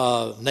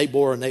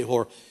 Nabor or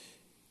Nahor.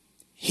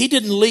 He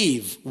didn't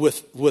leave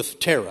with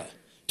Terah.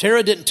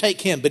 Terah didn't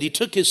take him, but he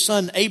took his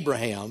son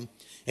Abraham,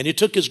 and he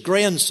took his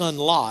grandson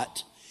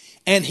Lot,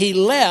 and he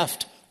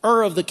left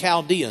Ur of the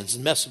Chaldeans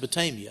in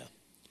Mesopotamia.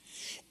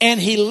 And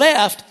he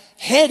left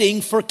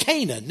heading for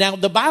Canaan. Now,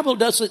 the Bible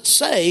doesn't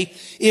say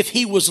if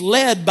he was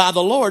led by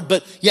the Lord,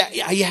 but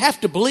you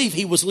have to believe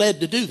he was led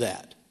to do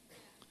that.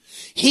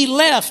 He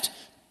left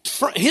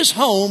his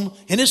home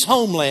and his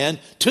homeland,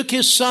 took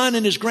his son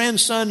and his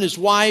grandson, his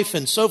wife,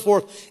 and so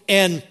forth,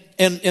 and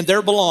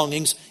their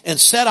belongings, and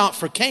set out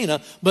for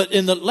Canaan. But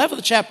in the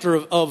 11th chapter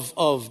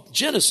of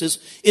Genesis,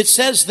 it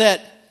says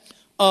that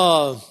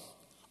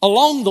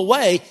along the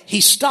way,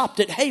 he stopped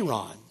at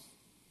Haran.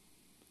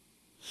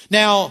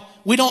 Now,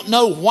 we don't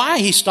know why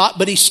he stopped,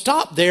 but he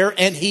stopped there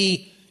and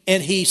he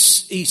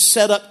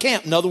set up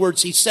camp. In other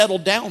words, he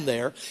settled down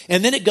there.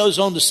 And then it goes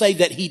on to say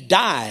that he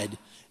died.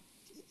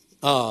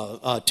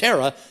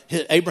 Terah,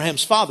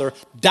 Abraham's father,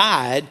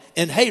 died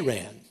in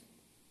Haran.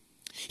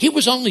 He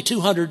was only a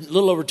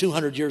little over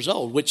 200 years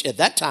old, which at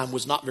that time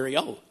was not very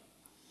old.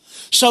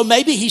 So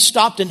maybe he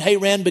stopped in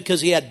Haran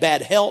because he had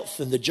bad health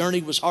and the journey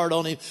was hard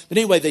on him. But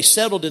anyway, they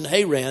settled in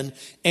Haran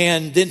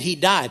and then he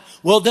died.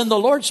 Well, then the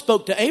Lord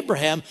spoke to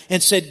Abraham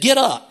and said, get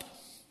up.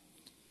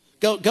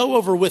 Go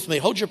over with me.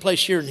 Hold your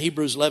place here in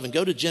Hebrews 11.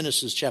 Go to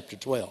Genesis chapter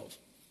 12.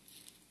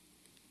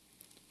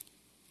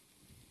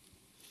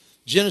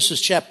 Genesis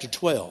chapter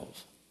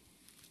 12.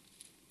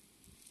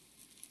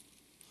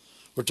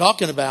 We're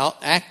talking about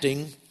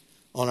acting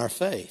on our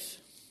faith.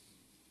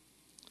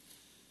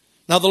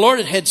 Now the Lord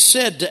had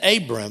said to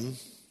Abram,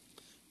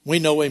 we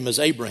know him as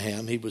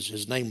Abraham,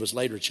 his name was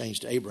later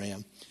changed to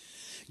Abraham,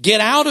 get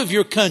out of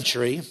your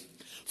country,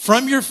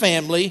 from your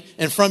family,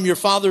 and from your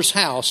father's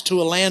house to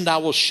a land I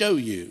will show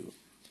you.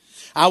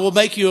 I will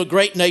make you a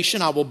great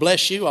nation. I will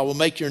bless you. I will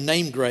make your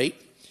name great,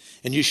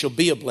 and you shall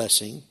be a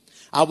blessing.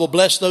 I will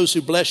bless those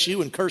who bless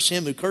you and curse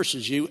him who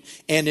curses you,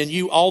 and in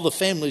you all the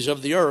families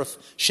of the earth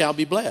shall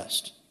be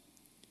blessed.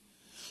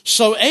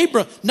 So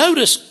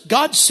notice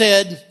God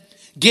said,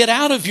 get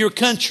out of your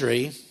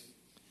country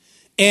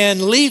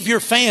and leave your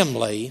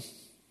family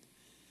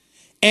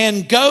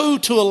and go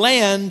to a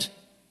land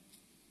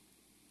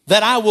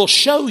that I will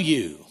show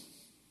you.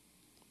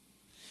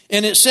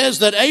 And it says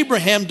that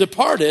Abraham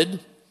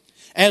departed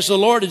as the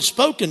Lord had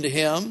spoken to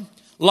him.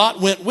 Lot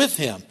went with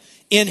him.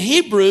 In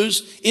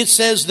Hebrews, it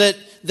says that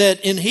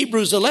in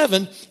Hebrews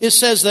 11, it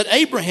says that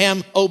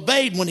Abraham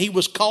obeyed when he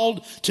was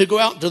called to go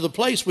out to the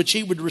place which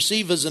he would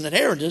receive as an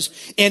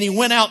inheritance, and he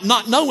went out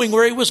not knowing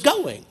where he was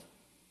going.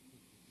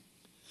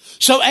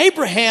 So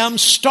Abraham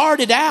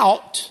started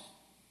out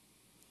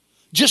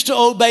just to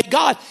obey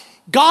God.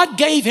 God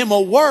gave him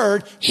a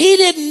word. He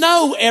didn't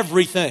know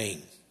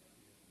everything.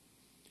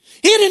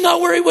 He didn't know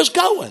where he was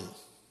going.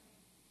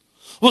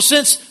 Well,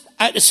 since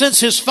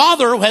his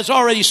father has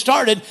already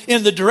started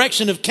in the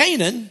direction of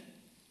Canaan,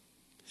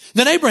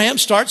 then Abraham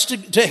starts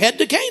to head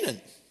to Canaan,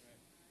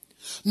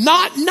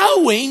 not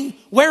knowing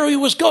where he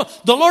was going.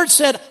 The Lord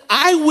said,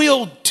 I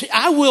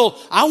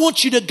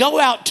want you to go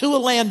out to a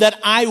land that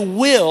I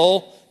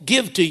will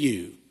give to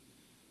you.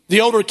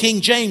 The older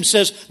King James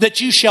says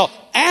that you shall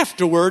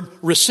afterward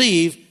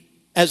receive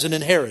as an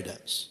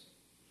inheritance.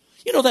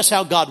 You know, that's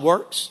how God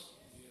works.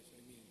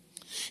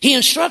 He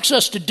instructs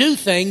us to do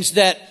things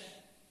that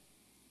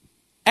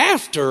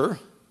after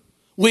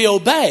we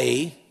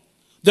obey,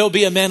 there'll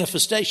be a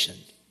manifestation.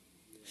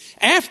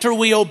 After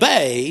we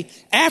obey,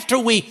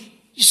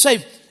 you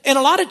say, and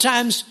a lot of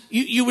times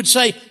you would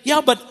say,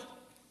 yeah, but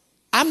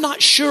I'm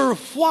not sure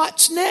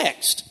what's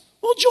next.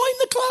 Well, join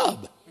the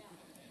club.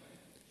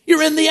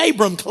 You're in the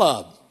Abram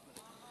Club.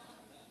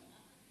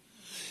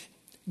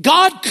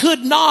 God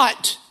could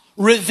not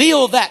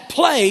reveal that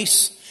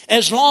place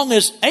as long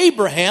as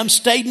Abraham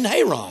stayed in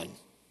Haran.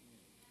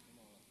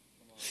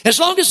 As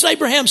long as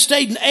Abraham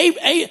stayed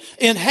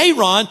in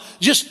Haran,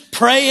 just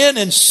praying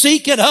and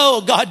seeking,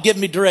 oh, God, give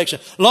me direction.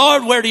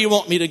 Lord, where do you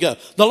want me to go?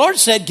 The Lord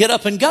said, get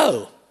up and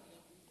go.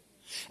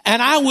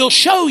 And I will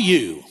show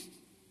you.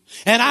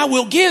 And I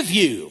will give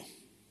you.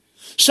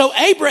 So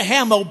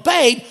Abraham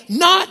obeyed,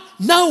 not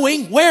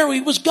knowing where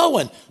he was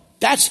going.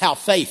 That's how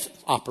faith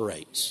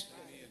operates.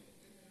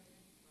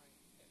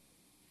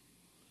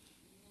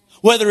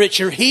 Whether it's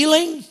your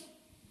healing,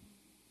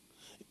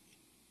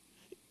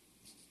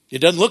 it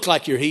doesn't look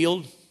like you're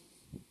healed.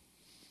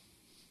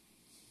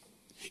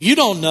 You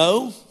don't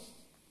know.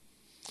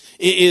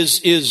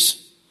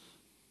 Is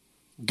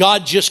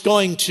God just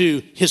going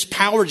to, his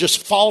power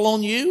just fall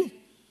on you?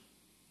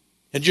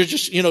 And you're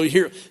just, you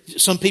hear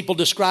some people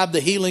describe the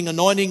healing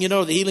anointing,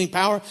 the healing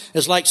power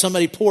as like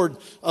somebody poured,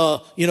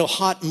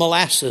 hot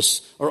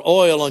molasses or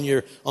oil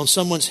on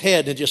someone's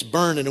head and just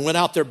burned and it went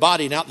out their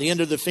body and out the end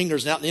of their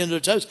fingers and out the end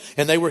of their toes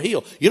and they were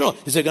healed.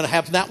 Is it going to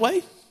happen that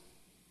way?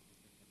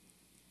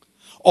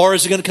 Or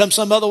is it going to come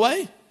some other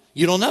way?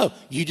 You don't know.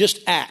 You just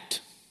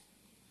act.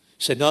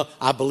 Say, no,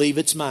 I believe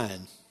it's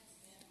mine.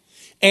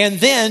 And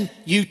then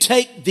you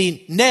take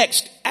the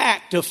next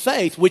act of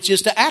faith, which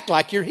is to act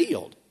like you're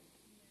healed.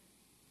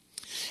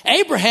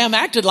 Abraham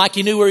acted like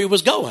he knew where he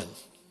was going.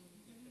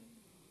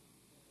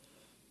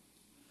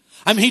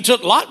 I mean, he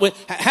took Lot with.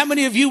 How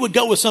many of you would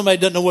go with somebody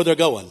that doesn't know where they're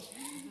going?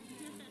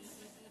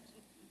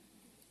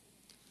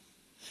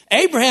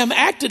 Abraham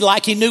acted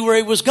like he knew where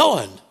he was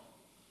going.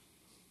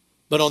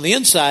 But on the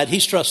inside,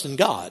 he's trusting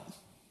God.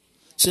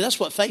 See,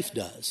 that's what faith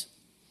does.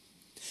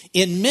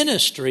 In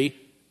ministry,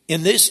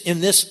 in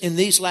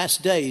these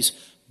last days,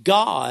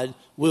 God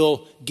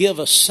will give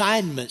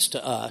assignments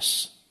to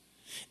us.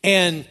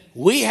 And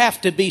we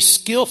have to be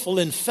skillful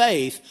in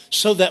faith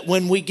so that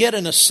when we get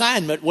an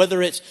assignment,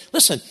 whether it's,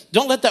 listen,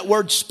 don't let that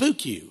word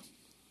spook you.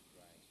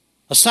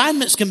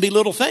 Assignments can be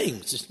little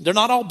things. They're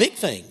not all big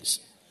things.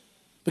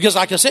 Because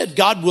like I said,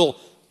 God will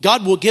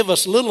give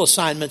us little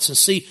assignments and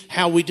see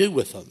how we do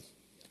with them.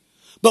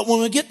 But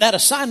when we get that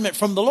assignment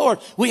from the Lord,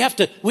 we have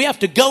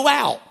to go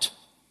out.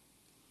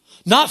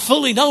 Not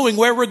fully knowing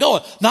where we're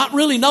going. Not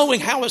really knowing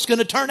how it's going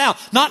to turn out.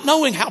 Not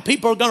knowing how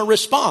people are going to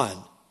respond.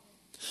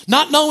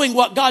 Not knowing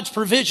what God's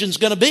provision is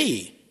going to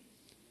be.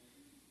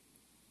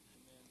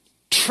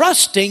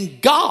 Trusting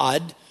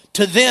God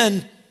to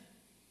then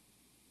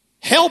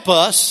help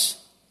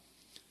us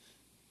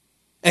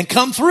and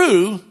come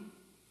through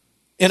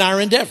in our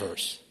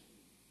endeavors.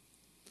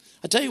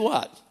 I tell you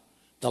what,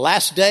 the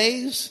last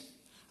days,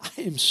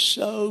 I am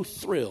so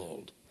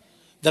thrilled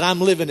that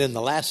I'm living in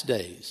the last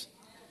days.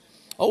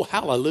 Oh,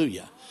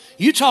 hallelujah.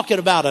 You talking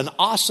about an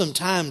awesome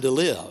time to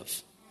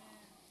live.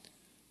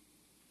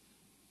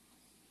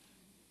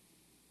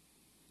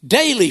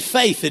 Daily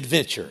faith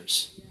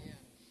adventures.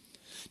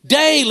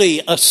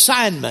 Daily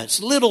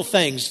assignments, little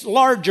things,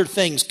 larger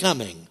things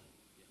coming.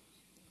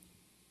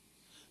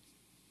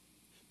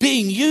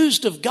 Being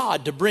used of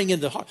God to bring in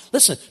the harvest.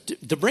 Listen,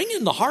 to bring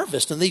in the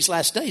harvest in these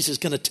last days is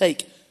going to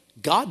take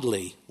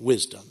godly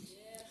wisdom,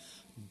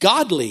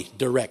 godly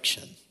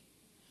direction.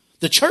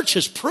 The church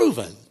has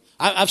proven,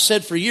 I've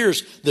said for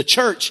years, the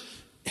church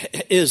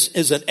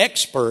is an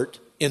expert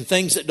in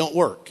things that don't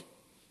work.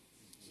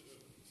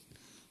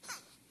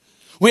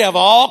 We have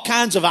all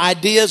kinds of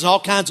ideas and all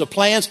kinds of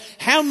plans.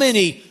 How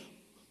many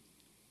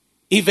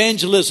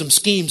evangelism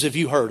schemes have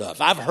you heard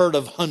of? I've heard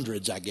of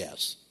hundreds, I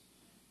guess.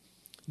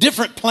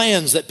 Different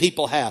plans that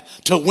people have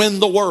to win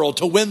the world,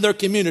 to win their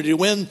community, to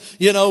win,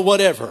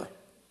 whatever.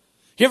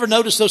 You ever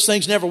notice those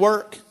things never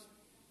work?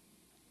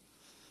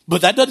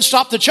 But that doesn't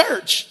stop the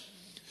church.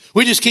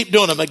 We just keep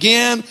doing them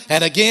again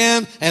and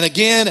again and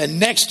again, and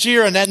next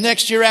year and that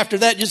next year after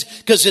that,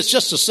 just because it's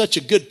just such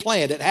a good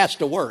plan. It has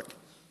to work.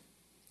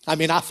 I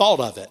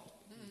thought of it.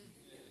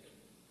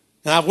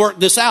 And I've worked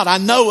this out. I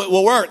know it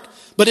will work,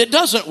 but it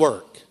doesn't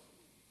work.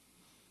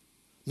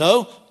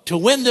 No, to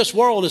win this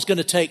world is going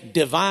to take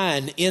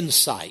divine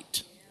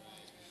insight.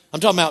 I'm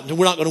talking about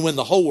we're not going to win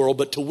the whole world,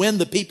 but to win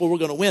the people we're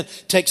going to win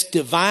takes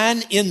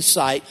divine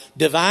insight,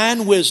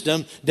 divine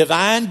wisdom,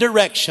 divine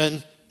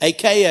direction,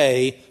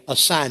 a.k.a.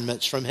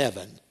 assignments from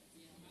heaven.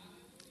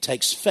 It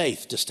takes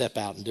faith to step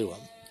out and do them.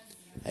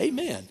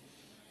 Amen.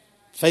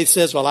 Faith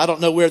says, well, I don't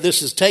know where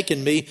this is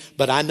taking me,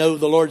 but I know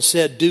the Lord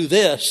said, do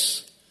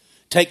this.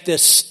 Take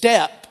this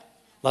step.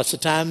 Lots of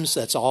times,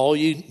 that's all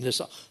you know.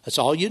 That's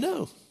all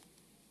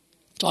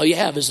you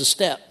have is a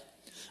step.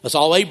 That's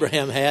all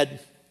Abraham had.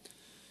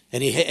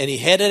 And he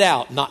headed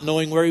out, not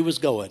knowing where he was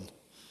going.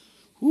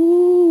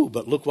 Ooh,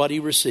 but look what he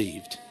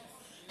received.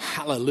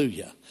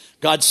 Hallelujah.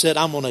 God said,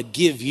 I'm going to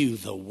give you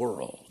the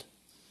world.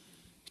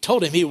 He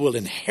told him he will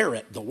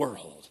inherit the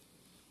world.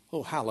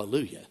 Oh,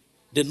 hallelujah.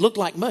 Didn't look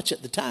like much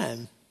at the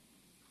time.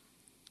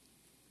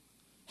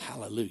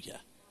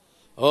 Hallelujah.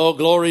 Oh,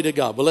 glory to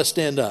God. Well, let's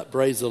stand up.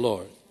 Praise the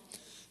Lord.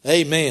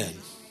 Amen.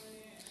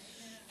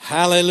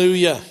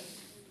 Hallelujah.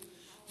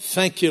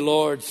 Thank you,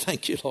 Lord.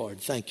 Thank you, Lord.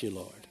 Thank you,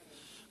 Lord.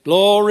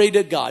 Glory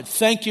to God.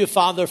 Thank you,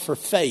 Father, for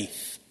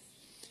faith.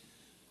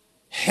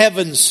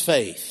 Heaven's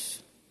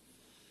faith.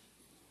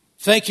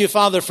 Thank you,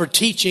 Father, for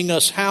teaching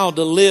us how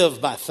to live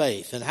by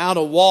faith and how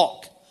to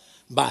walk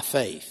by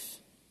faith.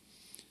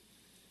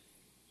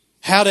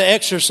 How to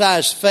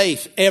exercise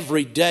faith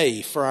every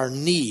day for our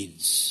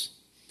needs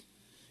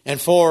and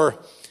for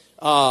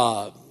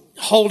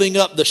holding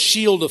up the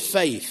shield of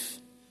faith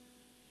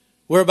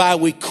whereby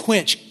we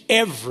quench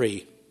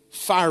every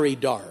fiery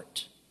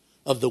dart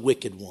of the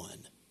wicked one.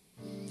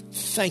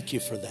 Thank you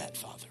for that,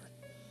 Father.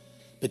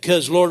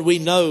 Because, Lord, we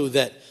know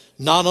that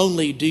not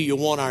only do you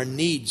want our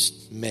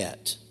needs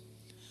met,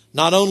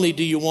 not only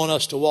do you want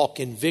us to walk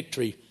in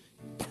victory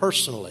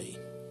personally,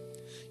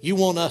 you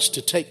want us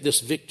to take this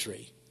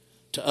victory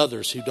to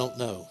others who don't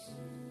know.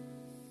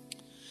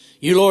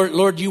 You,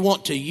 Lord, you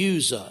want to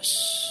use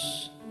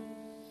us.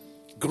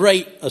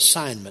 Great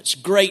assignments,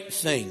 great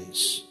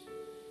things.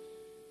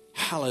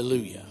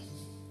 Hallelujah.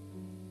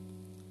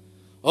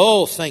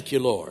 Oh, thank you,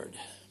 Lord.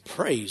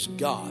 Praise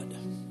God.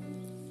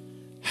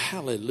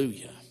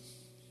 Hallelujah.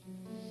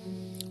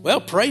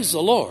 Well, praise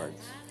the Lord.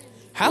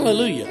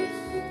 Hallelujah.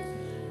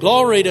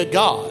 Glory to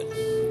God.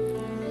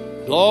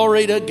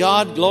 Glory to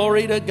God,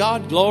 glory to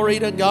God, glory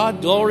to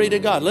God, glory to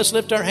God. Let's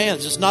lift our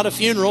hands. It's not a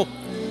funeral.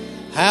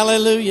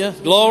 Hallelujah.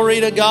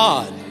 Glory to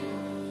God.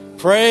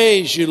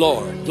 Praise you,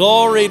 Lord.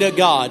 Glory to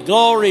God,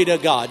 glory to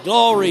God,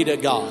 glory to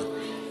God.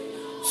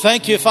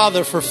 Thank you,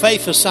 Father, for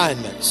faith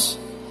assignments.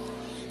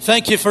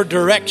 Thank you for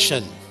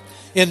direction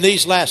in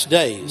these last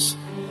days.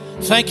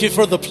 Thank you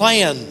for the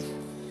plan.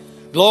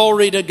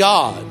 Glory to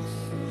God.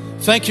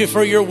 Thank you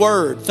for your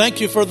word.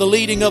 Thank you for the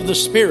leading of the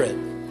Spirit.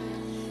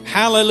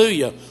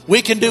 Hallelujah.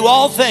 We can do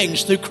all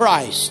things through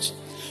Christ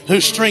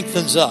who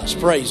strengthens us.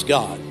 Praise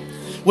God.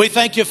 We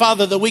thank you,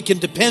 Father, that we can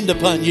depend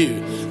upon you,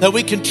 that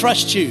we can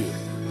trust you.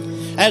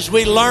 As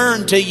we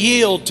learn to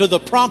yield to the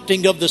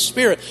prompting of the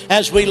Spirit,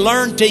 as we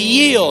learn to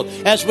yield,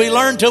 as we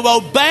learn to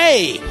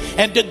obey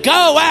and to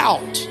go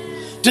out,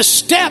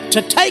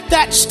 to take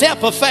that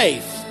step of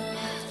faith.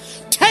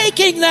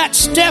 Taking that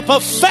step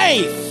of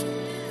faith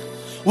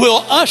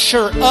will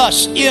usher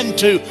us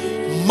into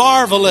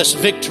marvelous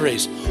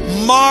victories,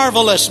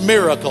 marvelous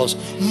miracles,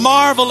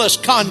 marvelous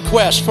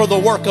conquests for the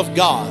work of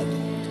God.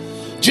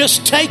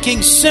 Just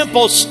taking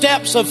simple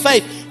steps of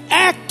faith,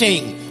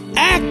 acting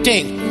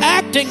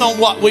on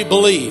what we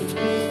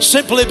believe,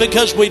 simply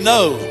because we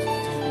know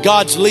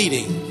God's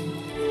leading.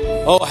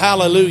 Oh,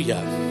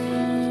 hallelujah.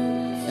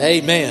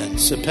 Amen.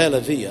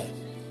 Sepelavia.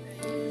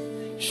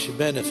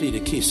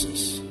 Shibenefita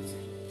kisses.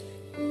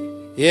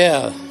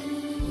 Yeah.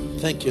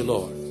 Thank you,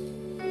 Lord.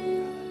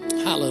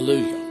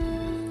 Hallelujah.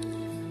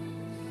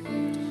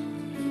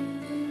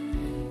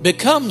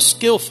 Become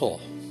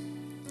skillful,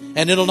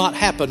 and it'll not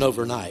happen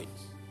overnight.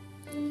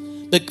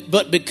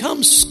 But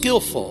become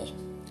skillful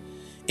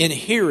in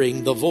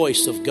hearing the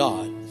voice of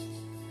God.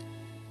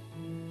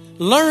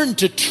 Learn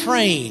to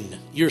train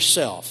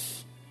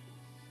yourself.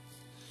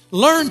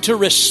 Learn to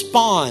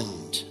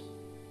respond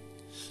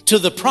to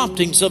the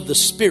promptings of the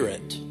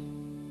Spirit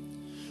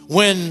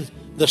when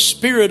the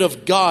Spirit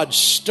of God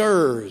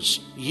stirs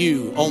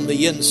you on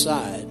the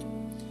inside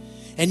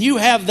and you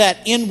have that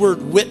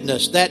inward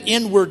witness, that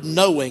inward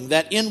knowing,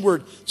 that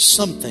inward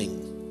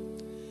something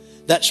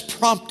that's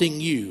prompting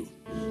you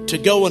to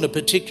go in a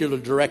particular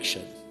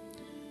direction,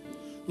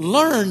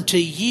 learn to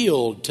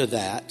yield to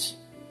that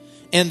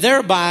and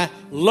thereby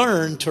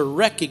learn to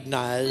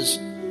recognize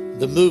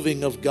the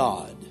moving of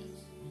God.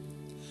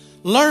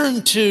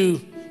 Learn to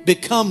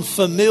become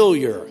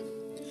familiar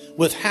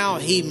with how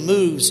He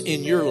moves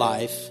in your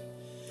life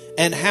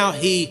and how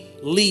He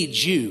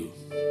leads you.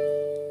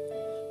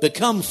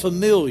 Become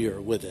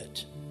familiar with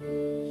it.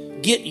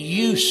 Get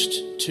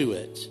used to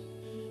it.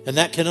 And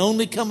that can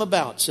only come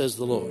about, says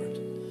the Lord.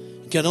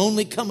 It can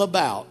only come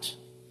about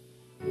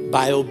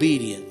by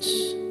obedience,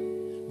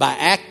 by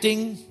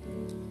acting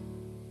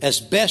as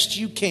best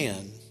you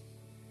can,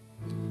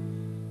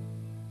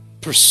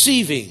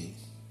 perceiving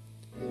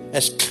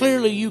as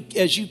clearly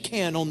as you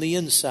can on the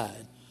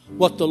inside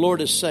what the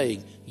Lord is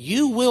saying.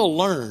 You will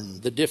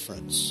learn the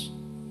difference.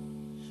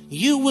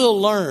 You will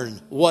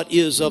learn what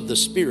is of the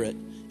Spirit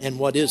and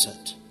what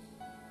isn't.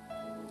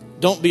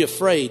 Don't be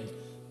afraid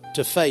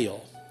to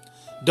fail.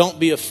 Don't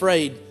be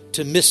afraid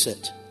to miss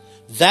it.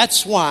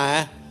 That's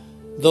why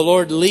the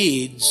Lord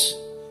leads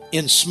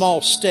in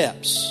small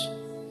steps.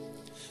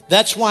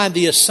 That's why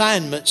the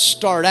assignments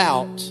start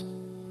out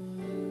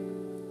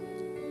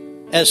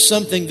as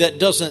something that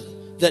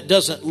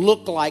doesn't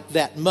look like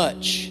that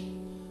much.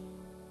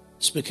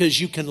 It's because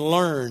you can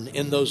learn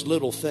in those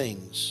little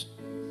things.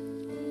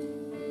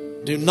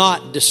 Do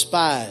not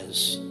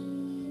despise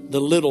the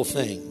little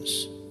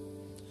things.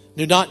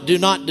 Do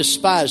not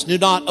despise. Do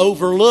not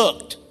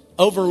overlook.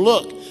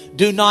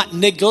 Do not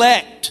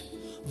neglect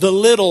the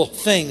little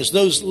things,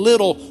 those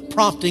little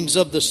promptings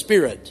of the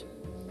Spirit.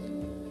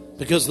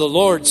 Because the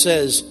Lord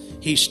says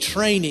He's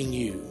training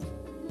you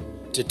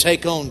to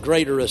take on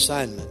greater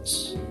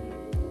assignments.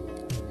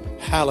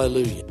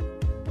 Hallelujah.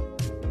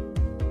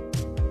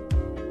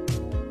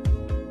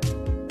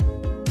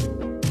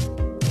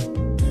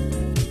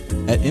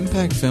 At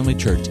Impact Family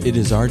Church, it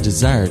is our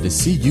desire to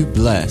see you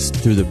blessed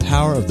through the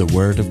power of the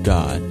Word of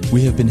God.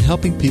 We have been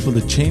helping people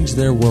to change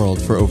their world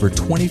for over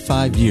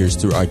 25 years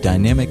through our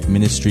dynamic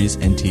ministries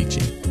and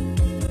teaching.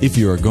 If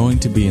you are going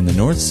to be in the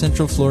North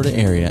Central Florida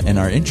area and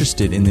are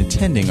interested in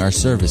attending our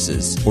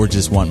services or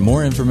just want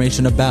more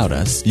information about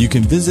us, you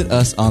can visit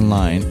us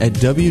online at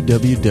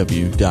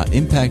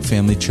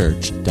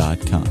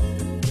www.impactfamilychurch.com.